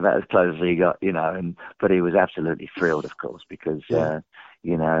think that's about as close as he got, you know. But he was absolutely thrilled, of course, because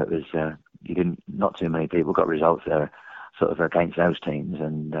you know, it was not too many people got results there, sort of against those teams,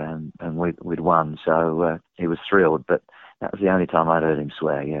 and we'd won, so he was thrilled. But that was the only time I'd heard him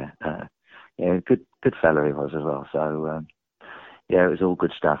swear. Yeah, good fella he was as well. So it was all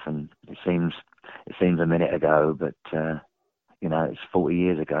good stuff, and it seems a minute ago, but you know, it's 40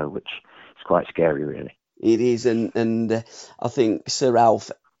 years ago, which is quite scary, really. It is, and I think Sir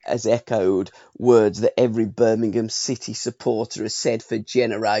Alf has echoed words that every Birmingham City supporter has said for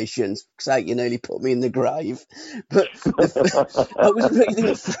generations. Say, you nearly put me in the grave. But I was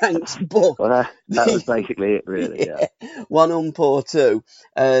reading Frank's book. Well, that was basically it, really. Yeah. One or two,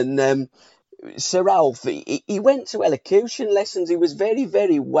 and Sir Alf, he went to elocution lessons. He was very,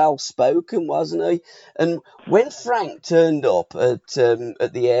 very well spoken, wasn't he? And when Frank turned up at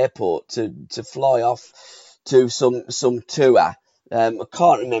the airport to fly off to some tour, I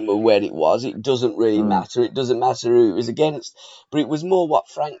can't remember where it was. It doesn't really matter. It doesn't matter who it was against. But it was more what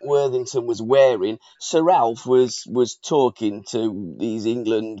Frank Worthington was wearing. Sir Alf was talking to these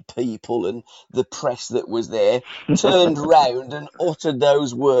England people and the press that was there, turned round and uttered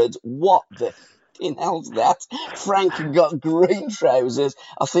those words. What the hell's that? Frank had got green trousers.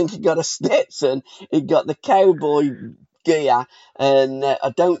 I think he got a Stetson. He got the cowboy gear, and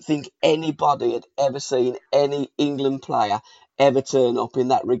I don't think anybody had ever seen any England player ever turn up in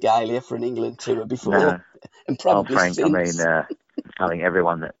that regalia for an England tour before. No. And probably Frank, since. I think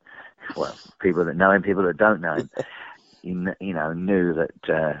everyone people that know him, people that don't know him, you know, knew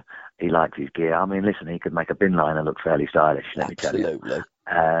that he liked his gear. I mean, listen, he could make a bin liner look fairly stylish, let me tell you.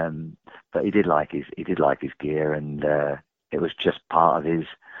 Absolutely. But he did like his gear, and it was just part of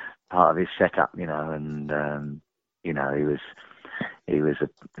his setup, you know. And you know, he was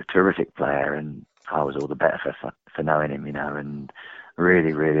a terrific player, and I was all the better for knowing him, you know, and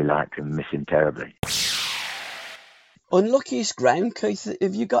really, really liked him, miss him terribly. Unluckiest ground, Keith?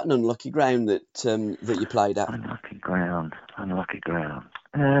 Have you got an unlucky ground that you played at? Unlucky ground.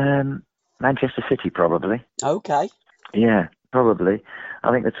 Manchester City, probably. Okay. Yeah, probably.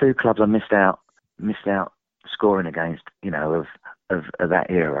 I think the two clubs I missed out scoring against, you know, of that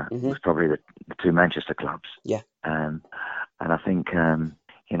era was probably the two Manchester clubs. Yeah. And I think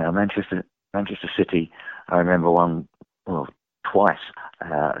Manchester City. I remember twice.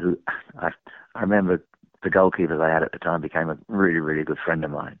 Who I remember the goalkeeper they had at the time became a really, really good friend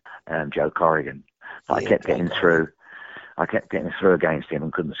of mine, Joe Corrigan. I kept getting through. I kept getting through against him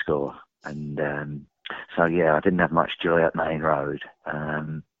and couldn't score. And so I didn't have much joy at Main Road.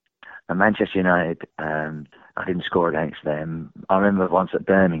 And Manchester United, I didn't score against them. I remember once at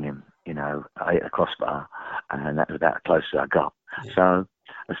Birmingham, I hit a crossbar, and that was about as close as I got. Yeah. So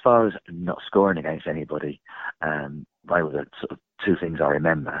as far as not scoring against anybody, they were the sort of two things I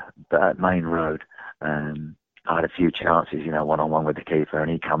remember. But at Main Road, I had a few chances, one-on-one with the keeper,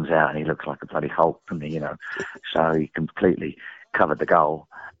 and he comes out and he looks like a bloody Hulk for me, So he completely covered the goal,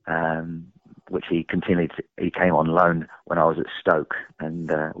 which he continued. He came on loan when I was at Stoke,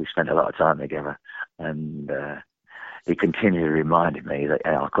 and we spent a lot of time together. And he continually reminded me that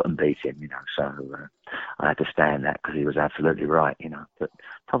I couldn't beat him, So I had to stand that because he was absolutely right, But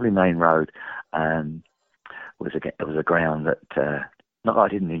probably Main Road was a ground that. Not that I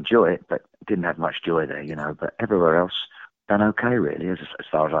didn't enjoy it, but didn't have much joy there, But everywhere else, done okay, really, as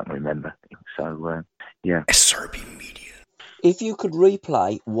far as I can remember. So, yeah. SRB Media. If you could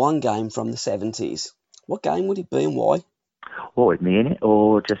replay one game from the 70s, what game would it be and why? What, with me in it,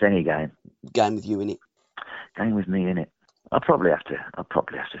 or just any game? Game with you in it. Game with me in it. I'll probably have to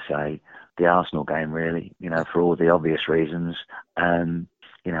say the Arsenal game, really. For all the obvious reasons.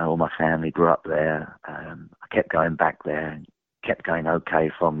 All my family grew up there. I kept going back there. Kept going okay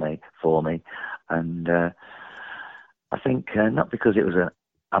for me, and I think not because it was an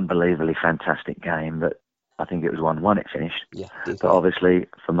unbelievably fantastic game, but I think it was 1-1 it finished. Yeah, but obviously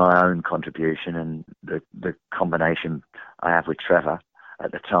for my own contribution and the combination I have with Trevor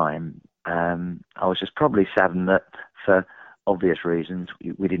at the time, I was just probably saddened that for obvious reasons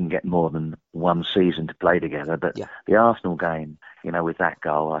we didn't get more than one season to play together. But the Arsenal game, with that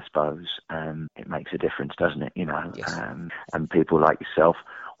goal, I suppose, it makes a difference, doesn't it? Yes. And people like yourself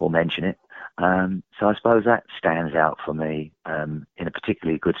will mention it. So I suppose that stands out for me in a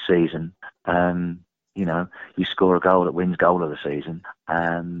particularly good season. You score a goal that wins goal of the season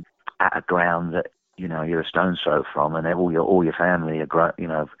at a ground that you're a stone's throw from, and all your family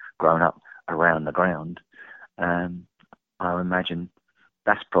are grown up around the ground. I imagine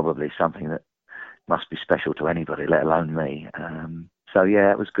that's probably something that must be special to anybody, let alone me. So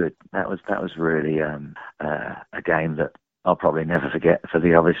it was good. That was really a game that I'll probably never forget for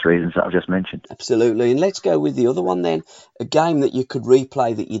the obvious reasons that I've just mentioned. Absolutely. And let's go with the other one then. A game that you could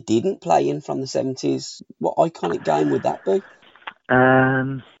replay that you didn't play in from the 70s. What iconic game would that be?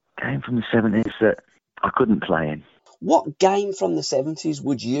 Game from the 70s that I couldn't play in. What game from the 70s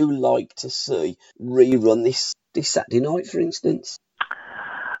would you like to see rerun this Saturday night, for instance?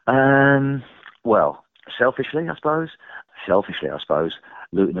 Well, selfishly, I suppose,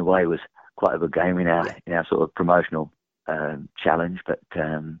 Luton away was quite a good game in our sort of promotional challenge. But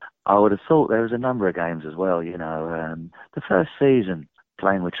I would have thought there was a number of games as well. The first season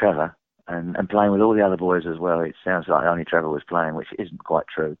playing with Trevor and playing with all the other boys as well. It sounds like only Trevor was playing, which isn't quite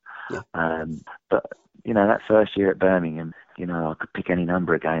true. Yeah. But that first year at Birmingham, I could pick any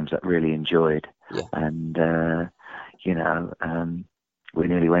number of games that I really enjoyed. Yeah. And we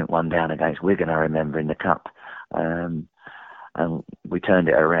nearly went one down against Wigan, I remember, in the cup. And we turned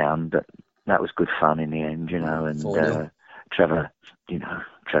it around, but that was good fun in the end, and Trevor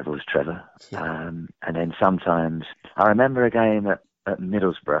was Trevor. Yeah. And then sometimes, I remember a game at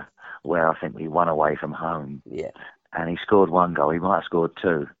Middlesbrough where I think we won away from home. Yeah. And he scored one goal. He might have scored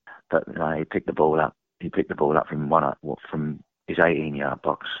two, but he picked the ball up. He picked the ball up from his 18-yard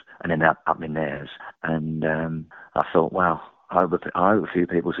box and then up in theirs. And I thought, wow, I hope a few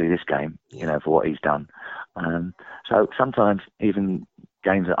people see this game, for what he's done. So sometimes even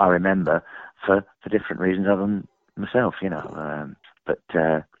games that I remember for different reasons other than myself, But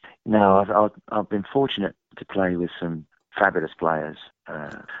I've been fortunate to play with some fabulous players.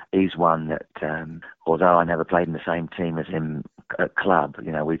 He's one that, although I never played in the same team as him at club,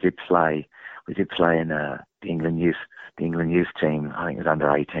 we did play in the England youth team. I think it was under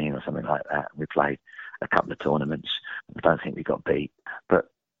 18 or something like that. We played a couple of tournaments. I don't think we got beat.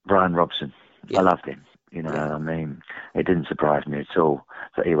 But Brian Robson, I loved him. I mean, it didn't surprise me at all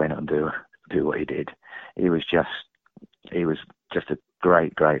that he went on to do what he did. He was just a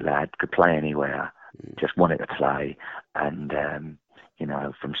great lad. Could play anywhere. Just wanted to play, and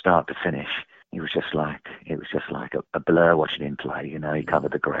from start to finish, it was just like a blur watching him play. He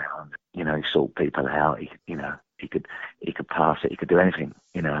covered the ground. He sought people out. He could pass it. He could do anything.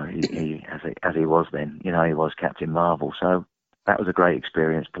 He as he was then. He was Captain Marvel. So that was a great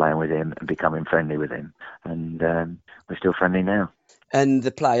experience playing with him and becoming friendly with him. And we're still friendly now. And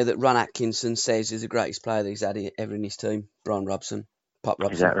the player that Ron Atkinson says is the greatest player that he's had ever in his team, Brian Robson, Pop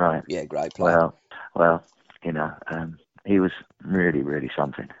Robson. Is that right? Yeah, great player. Well, he was really, really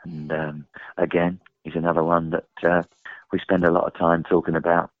something. And again, he's another one that we spend a lot of time talking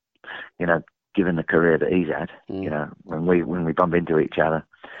about. Given the career that he's had, when we bump into each other,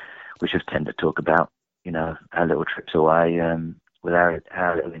 we just tend to talk about, our little trips away with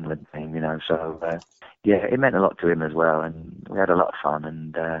our little England team, So, it meant a lot to him as well, and we had a lot of fun.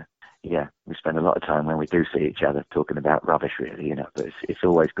 And we spend a lot of time when we do see each other talking about rubbish, really, But it's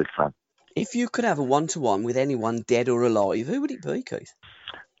always good fun. If you could have a one-to-one with anyone, dead or alive, who would it be, Keith?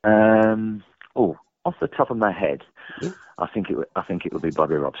 Off the top of my head, yeah. I think it would be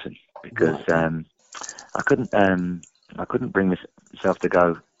Bobby Robson, because I couldn't bring myself to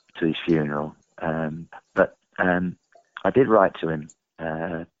go to his funeral, but I did write to him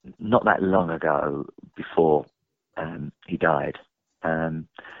not that long ago before he died,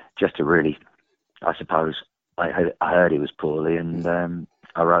 just to really, I suppose, I heard he was poorly, and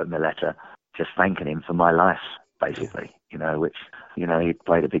I wrote him a letter just thanking him for my life, basically, which he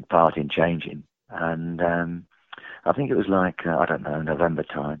played a big part in changing. And I think it was like, I don't know, November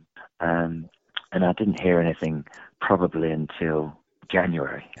time. And I didn't hear anything probably until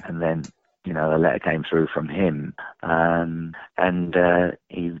January. And then, a letter came through from him. I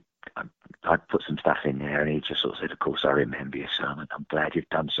put some stuff in there, and he just sort of said, "Of course, I remember you, son, and I'm glad you've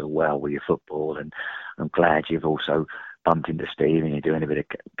done so well with your football. And I'm glad you've also bumped into Steve and you're doing a bit of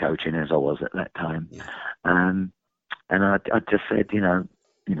coaching, as I was at that time." Yeah. And I just said,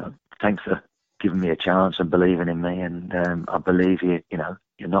 thanks for giving me a chance and believing in me, and I believe you're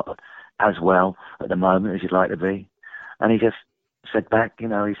not as well at the moment as you'd like to be. And he just said back, he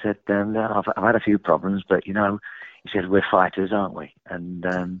said, no, I've had a few problems, but he said, we're fighters, aren't we? And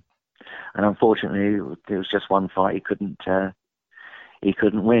unfortunately, it was just one fight he couldn't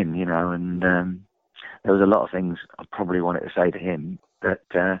win, and there was a lot of things I probably wanted to say to him, but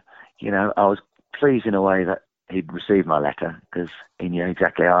I was pleased in a way that he'd received my letter, because he knew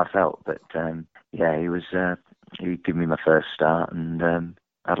exactly how I felt. But he gave me my first start, and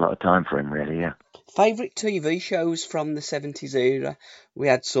I had a lot of time for him, really. Yeah. Favourite TV shows from the 70s era? We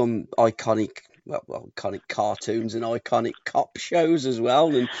had some iconic cartoons and iconic cop shows as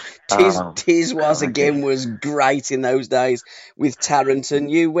well. And Tiz was great in those days with Tarenton.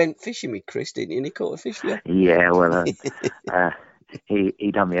 You went fishing with Chris, didn't you? And he caught a fish for you? Yeah, well,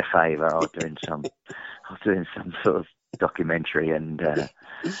 he done me a favour. I was doing some sort of documentary, and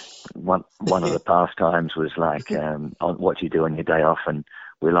one of the pastimes was like, what you do on your day off, and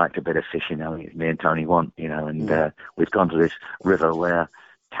we liked a bit of fishing. Me and Tony want, and we'd gone to this river where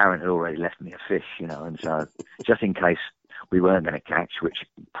Tarrant had already left me a fish, and so just in case we weren't going to catch, which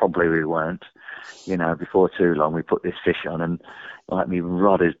probably we weren't, before too long, we put this fish on, and like me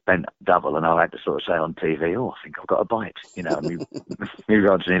rod is bent double, and I had to sort of say on TV, "Oh, I think I've got a bite," and me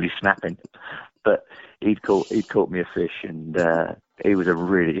rod's nearly snapping. But he'd caught me a fish, and he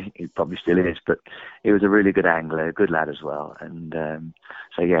probably still is, but he was a really good angler, a good lad as well. And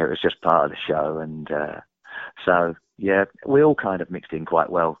it was just part of the show. And we all kind of mixed in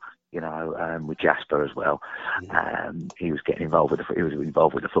quite well, with Jasper as well. He was getting involved with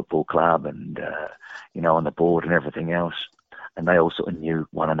the football club, and on the board and everything else. And they all sort of knew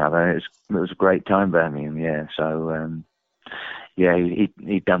one another. It was a great time, Birmingham. Yeah. So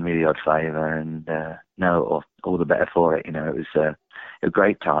he'd done me the odd favour, and all the better for it. It was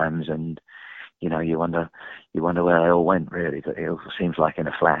great times, and you wonder where they all went, really. But it all seems like in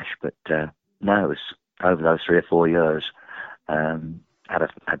a flash. But no, it was over those 3 or 4 years. Had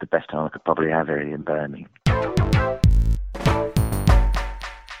the best time I could probably have really in Birmingham.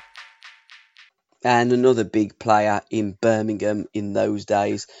 And another big player in Birmingham in those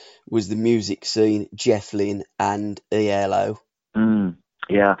days was the music scene, Jeff Lynne and ELO.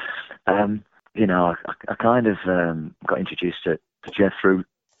 Yeah. I kind of got introduced to Jeff through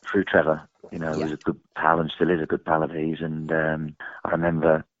Trevor. He was a good pal and still is a good pal of his. And I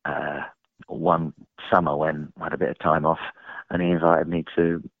remember one summer when I had a bit of time off, and he invited me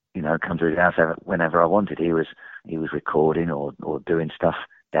to, come to his house whenever I wanted. He was recording or doing stuff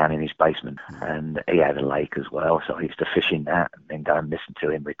down in his basement, and he had a lake as well, so I used to fish in that and then go and listen to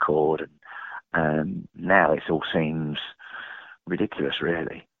him record. And now it all seems ridiculous,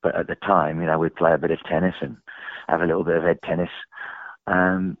 really. But at the time, we'd play a bit of tennis and have a little bit of head tennis,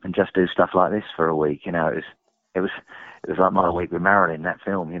 and just do stuff like this for a week. It was like my week with Marilyn, that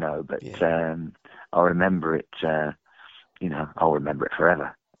film, But I remember it. I'll remember it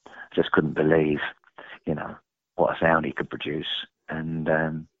forever. Just couldn't believe, what a sound he could produce. And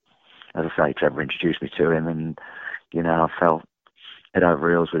as I say, Trevor introduced me to him, and I fell head over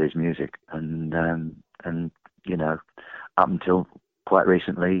heels with his music. And up until quite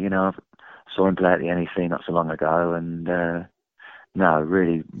recently, I saw him play at the NEC not so long ago, and no,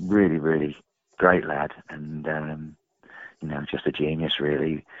 really, really, really great lad, and just a genius,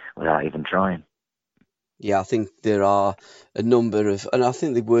 really, without even trying. Yeah, I think there are a number of, and I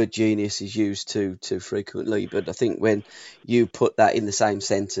think the word genius is used too frequently, but I think when you put that in the same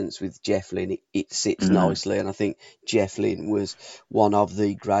sentence with Jeff Lynne, it sits nicely. And I think Jeff Lynne was one of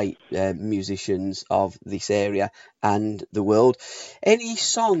the great musicians of this area and the world. Any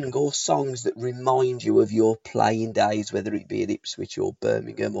song or songs that remind you of your playing days, whether it be at Ipswich or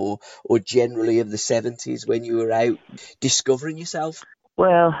Birmingham or generally of the 70s when you were out discovering yourself?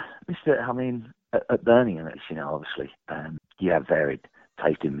 Well, at Birmingham, it's, obviously, you have varied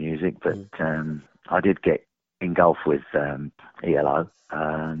taste in music, but I did get engulfed with ELO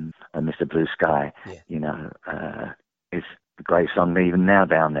and Mr. Blue Sky. It's a great song even now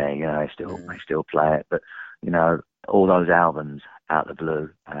down there. They still play it, but all those albums, Out the Blue,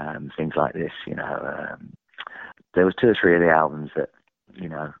 things like this. There was 2 or 3 of the albums that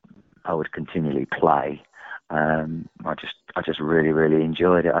I would continually play. I just really, really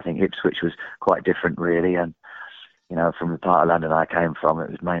enjoyed it. I think Ipswich was quite different, really, and from the part of London I came from, it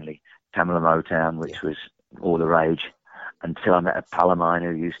was mainly Tamil and Motown, which was all the rage, until I met a pal of mine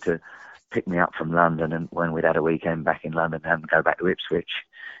who used to pick me up from London, and when we'd had a weekend back in London and go back to Ipswich,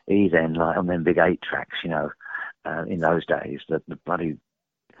 he then, like on them big 8 tracks, in those days, the bloody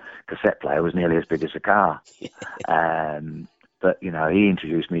cassette player was nearly as big as a car. But he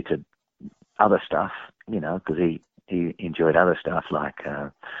introduced me to other stuff, because he enjoyed other stuff like,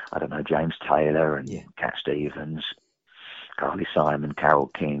 James Taylor and Cat Stevens, Carly Simon,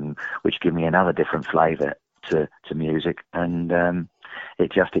 Carole King, which give me another different flavour to music. And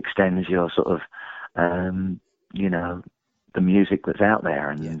it just extends your sort of, the music that's out there.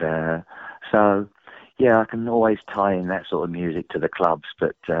 And so, I can always tie in that sort of music to the clubs,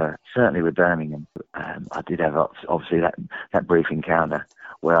 but certainly with Birmingham, I did have obviously that brief encounter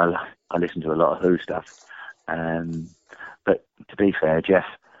where I listened to a lot of Who stuff. But to be fair,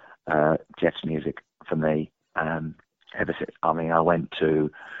 Jeff's music for me, ever since, one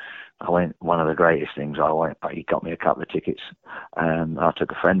of the greatest things, he got me a couple of tickets. I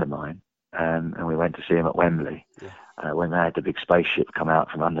took a friend of mine, and we went to see him at Wembley, when they had the big spaceship come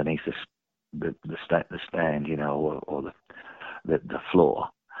out from underneath the stand, or the floor,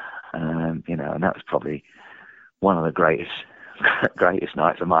 and that was probably one of the greatest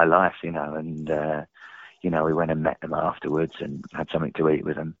nights of my life, and we went and met them afterwards and had something to eat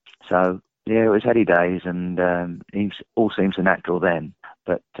with them. So it was heady days, and it all seemed so natural then.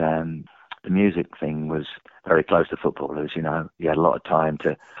 But the music thing was very close to footballers. You had a lot of time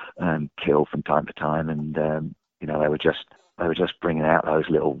to kill from time to time, and they were just bringing out those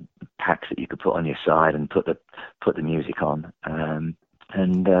little packs that you could put on your side and put the music on.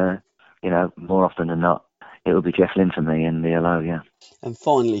 More often than not, it would be Jeff Lynne for me and the ELO, yeah. And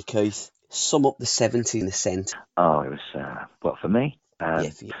finally, Keith, sum up the 70 in a cent. Oh, it was, for me? For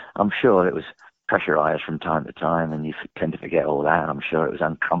you. I'm sure it was pressurised from time to time, and you tend to forget all that. I'm sure it was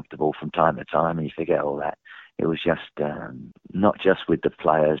uncomfortable from time to time, and you forget all that. It was just, not just with the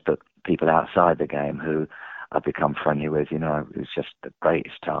players, but people outside the game who I've become friendly with. It was just the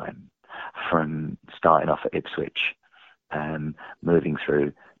greatest time, from starting off at Ipswich, moving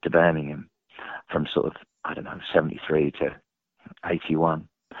through to Birmingham, from sort of, 73 to 81.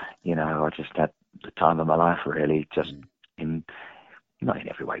 I just had the time of my life, really, just not in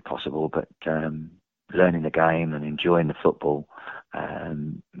every way possible, but learning the game and enjoying the football,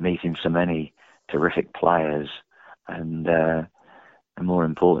 meeting so many terrific players, and more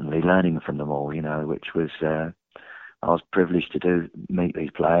importantly, learning from them all, which was, I was privileged to meet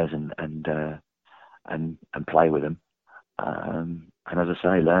these players and play with them. And as I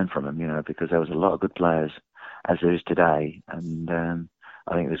say, learn from them, because there was a lot of good players, as there is today. And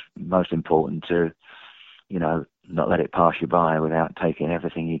I think it was most important to, not let it pass you by without taking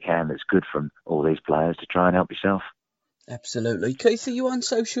everything you can that's good from all these players to try and help yourself. Absolutely. Keith, are you on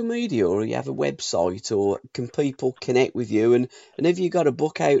social media, or you have a website, or can people connect with you? And have you got a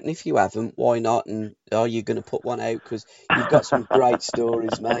book out? And if you haven't, why not? And are you going to put one out? Because you've got some great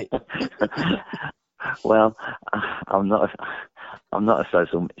stories, mate. Well, I'm not a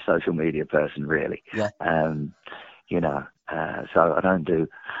social media person, really. Yeah. So I don't do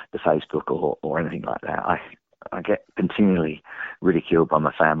the Facebook or anything like that. I get continually ridiculed by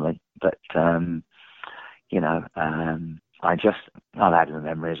my family, but I've added the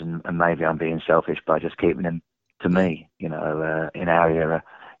memories, and maybe I'm being selfish by just keeping them to me. In our era,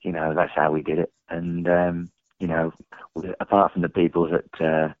 that's how we did it. And apart from the people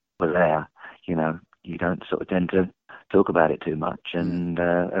that were there, you don't sort of tend to talk about it too much. And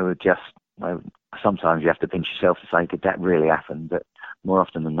it would just sometimes you have to pinch yourself to say, did that really happen? But more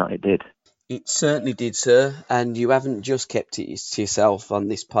often than not, it did. It certainly did, sir. And you haven't just kept it to yourself on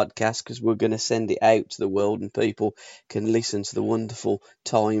this podcast, because we're going to send it out to the world and people can listen to the wonderful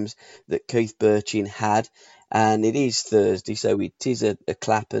times that Keith Bertschin had. And it is Thursday, so it is a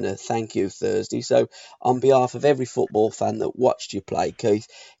clap and a thank you Thursday. So on behalf of every football fan that watched you play, Keith,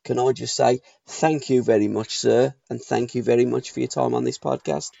 can I just say thank you very much, sir, and thank you very much for your time on this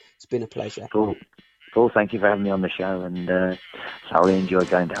podcast. It's been a pleasure. Paul, thank you for having me on the show, and thoroughly enjoyed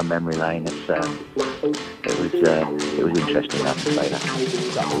going down memory lane. It was interesting, I have to say that.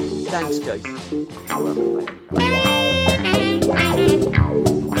 Thanks, Keith.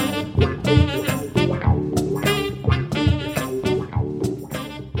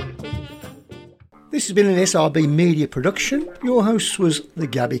 This has been an SRB Media production. Your host was the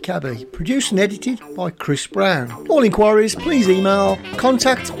Gabby Cabby, produced and edited by Chris Brown. All inquiries, please email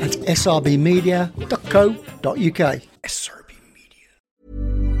contact@srbmedia.co.uk. SRB Media.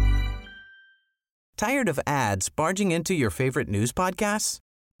 Tired of ads barging into your favorite news podcasts?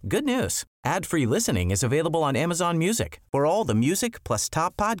 Good news. Ad-free listening is available on Amazon Music for all the music plus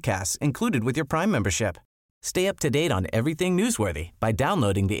top podcasts included with your Prime membership. Stay up to date on everything newsworthy by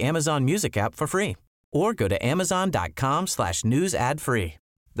downloading the Amazon Music app for free or go to amazon.com/news ad free.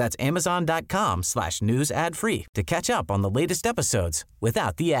 That's amazon.com/news ad free to catch up on the latest episodes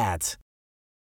without the ads.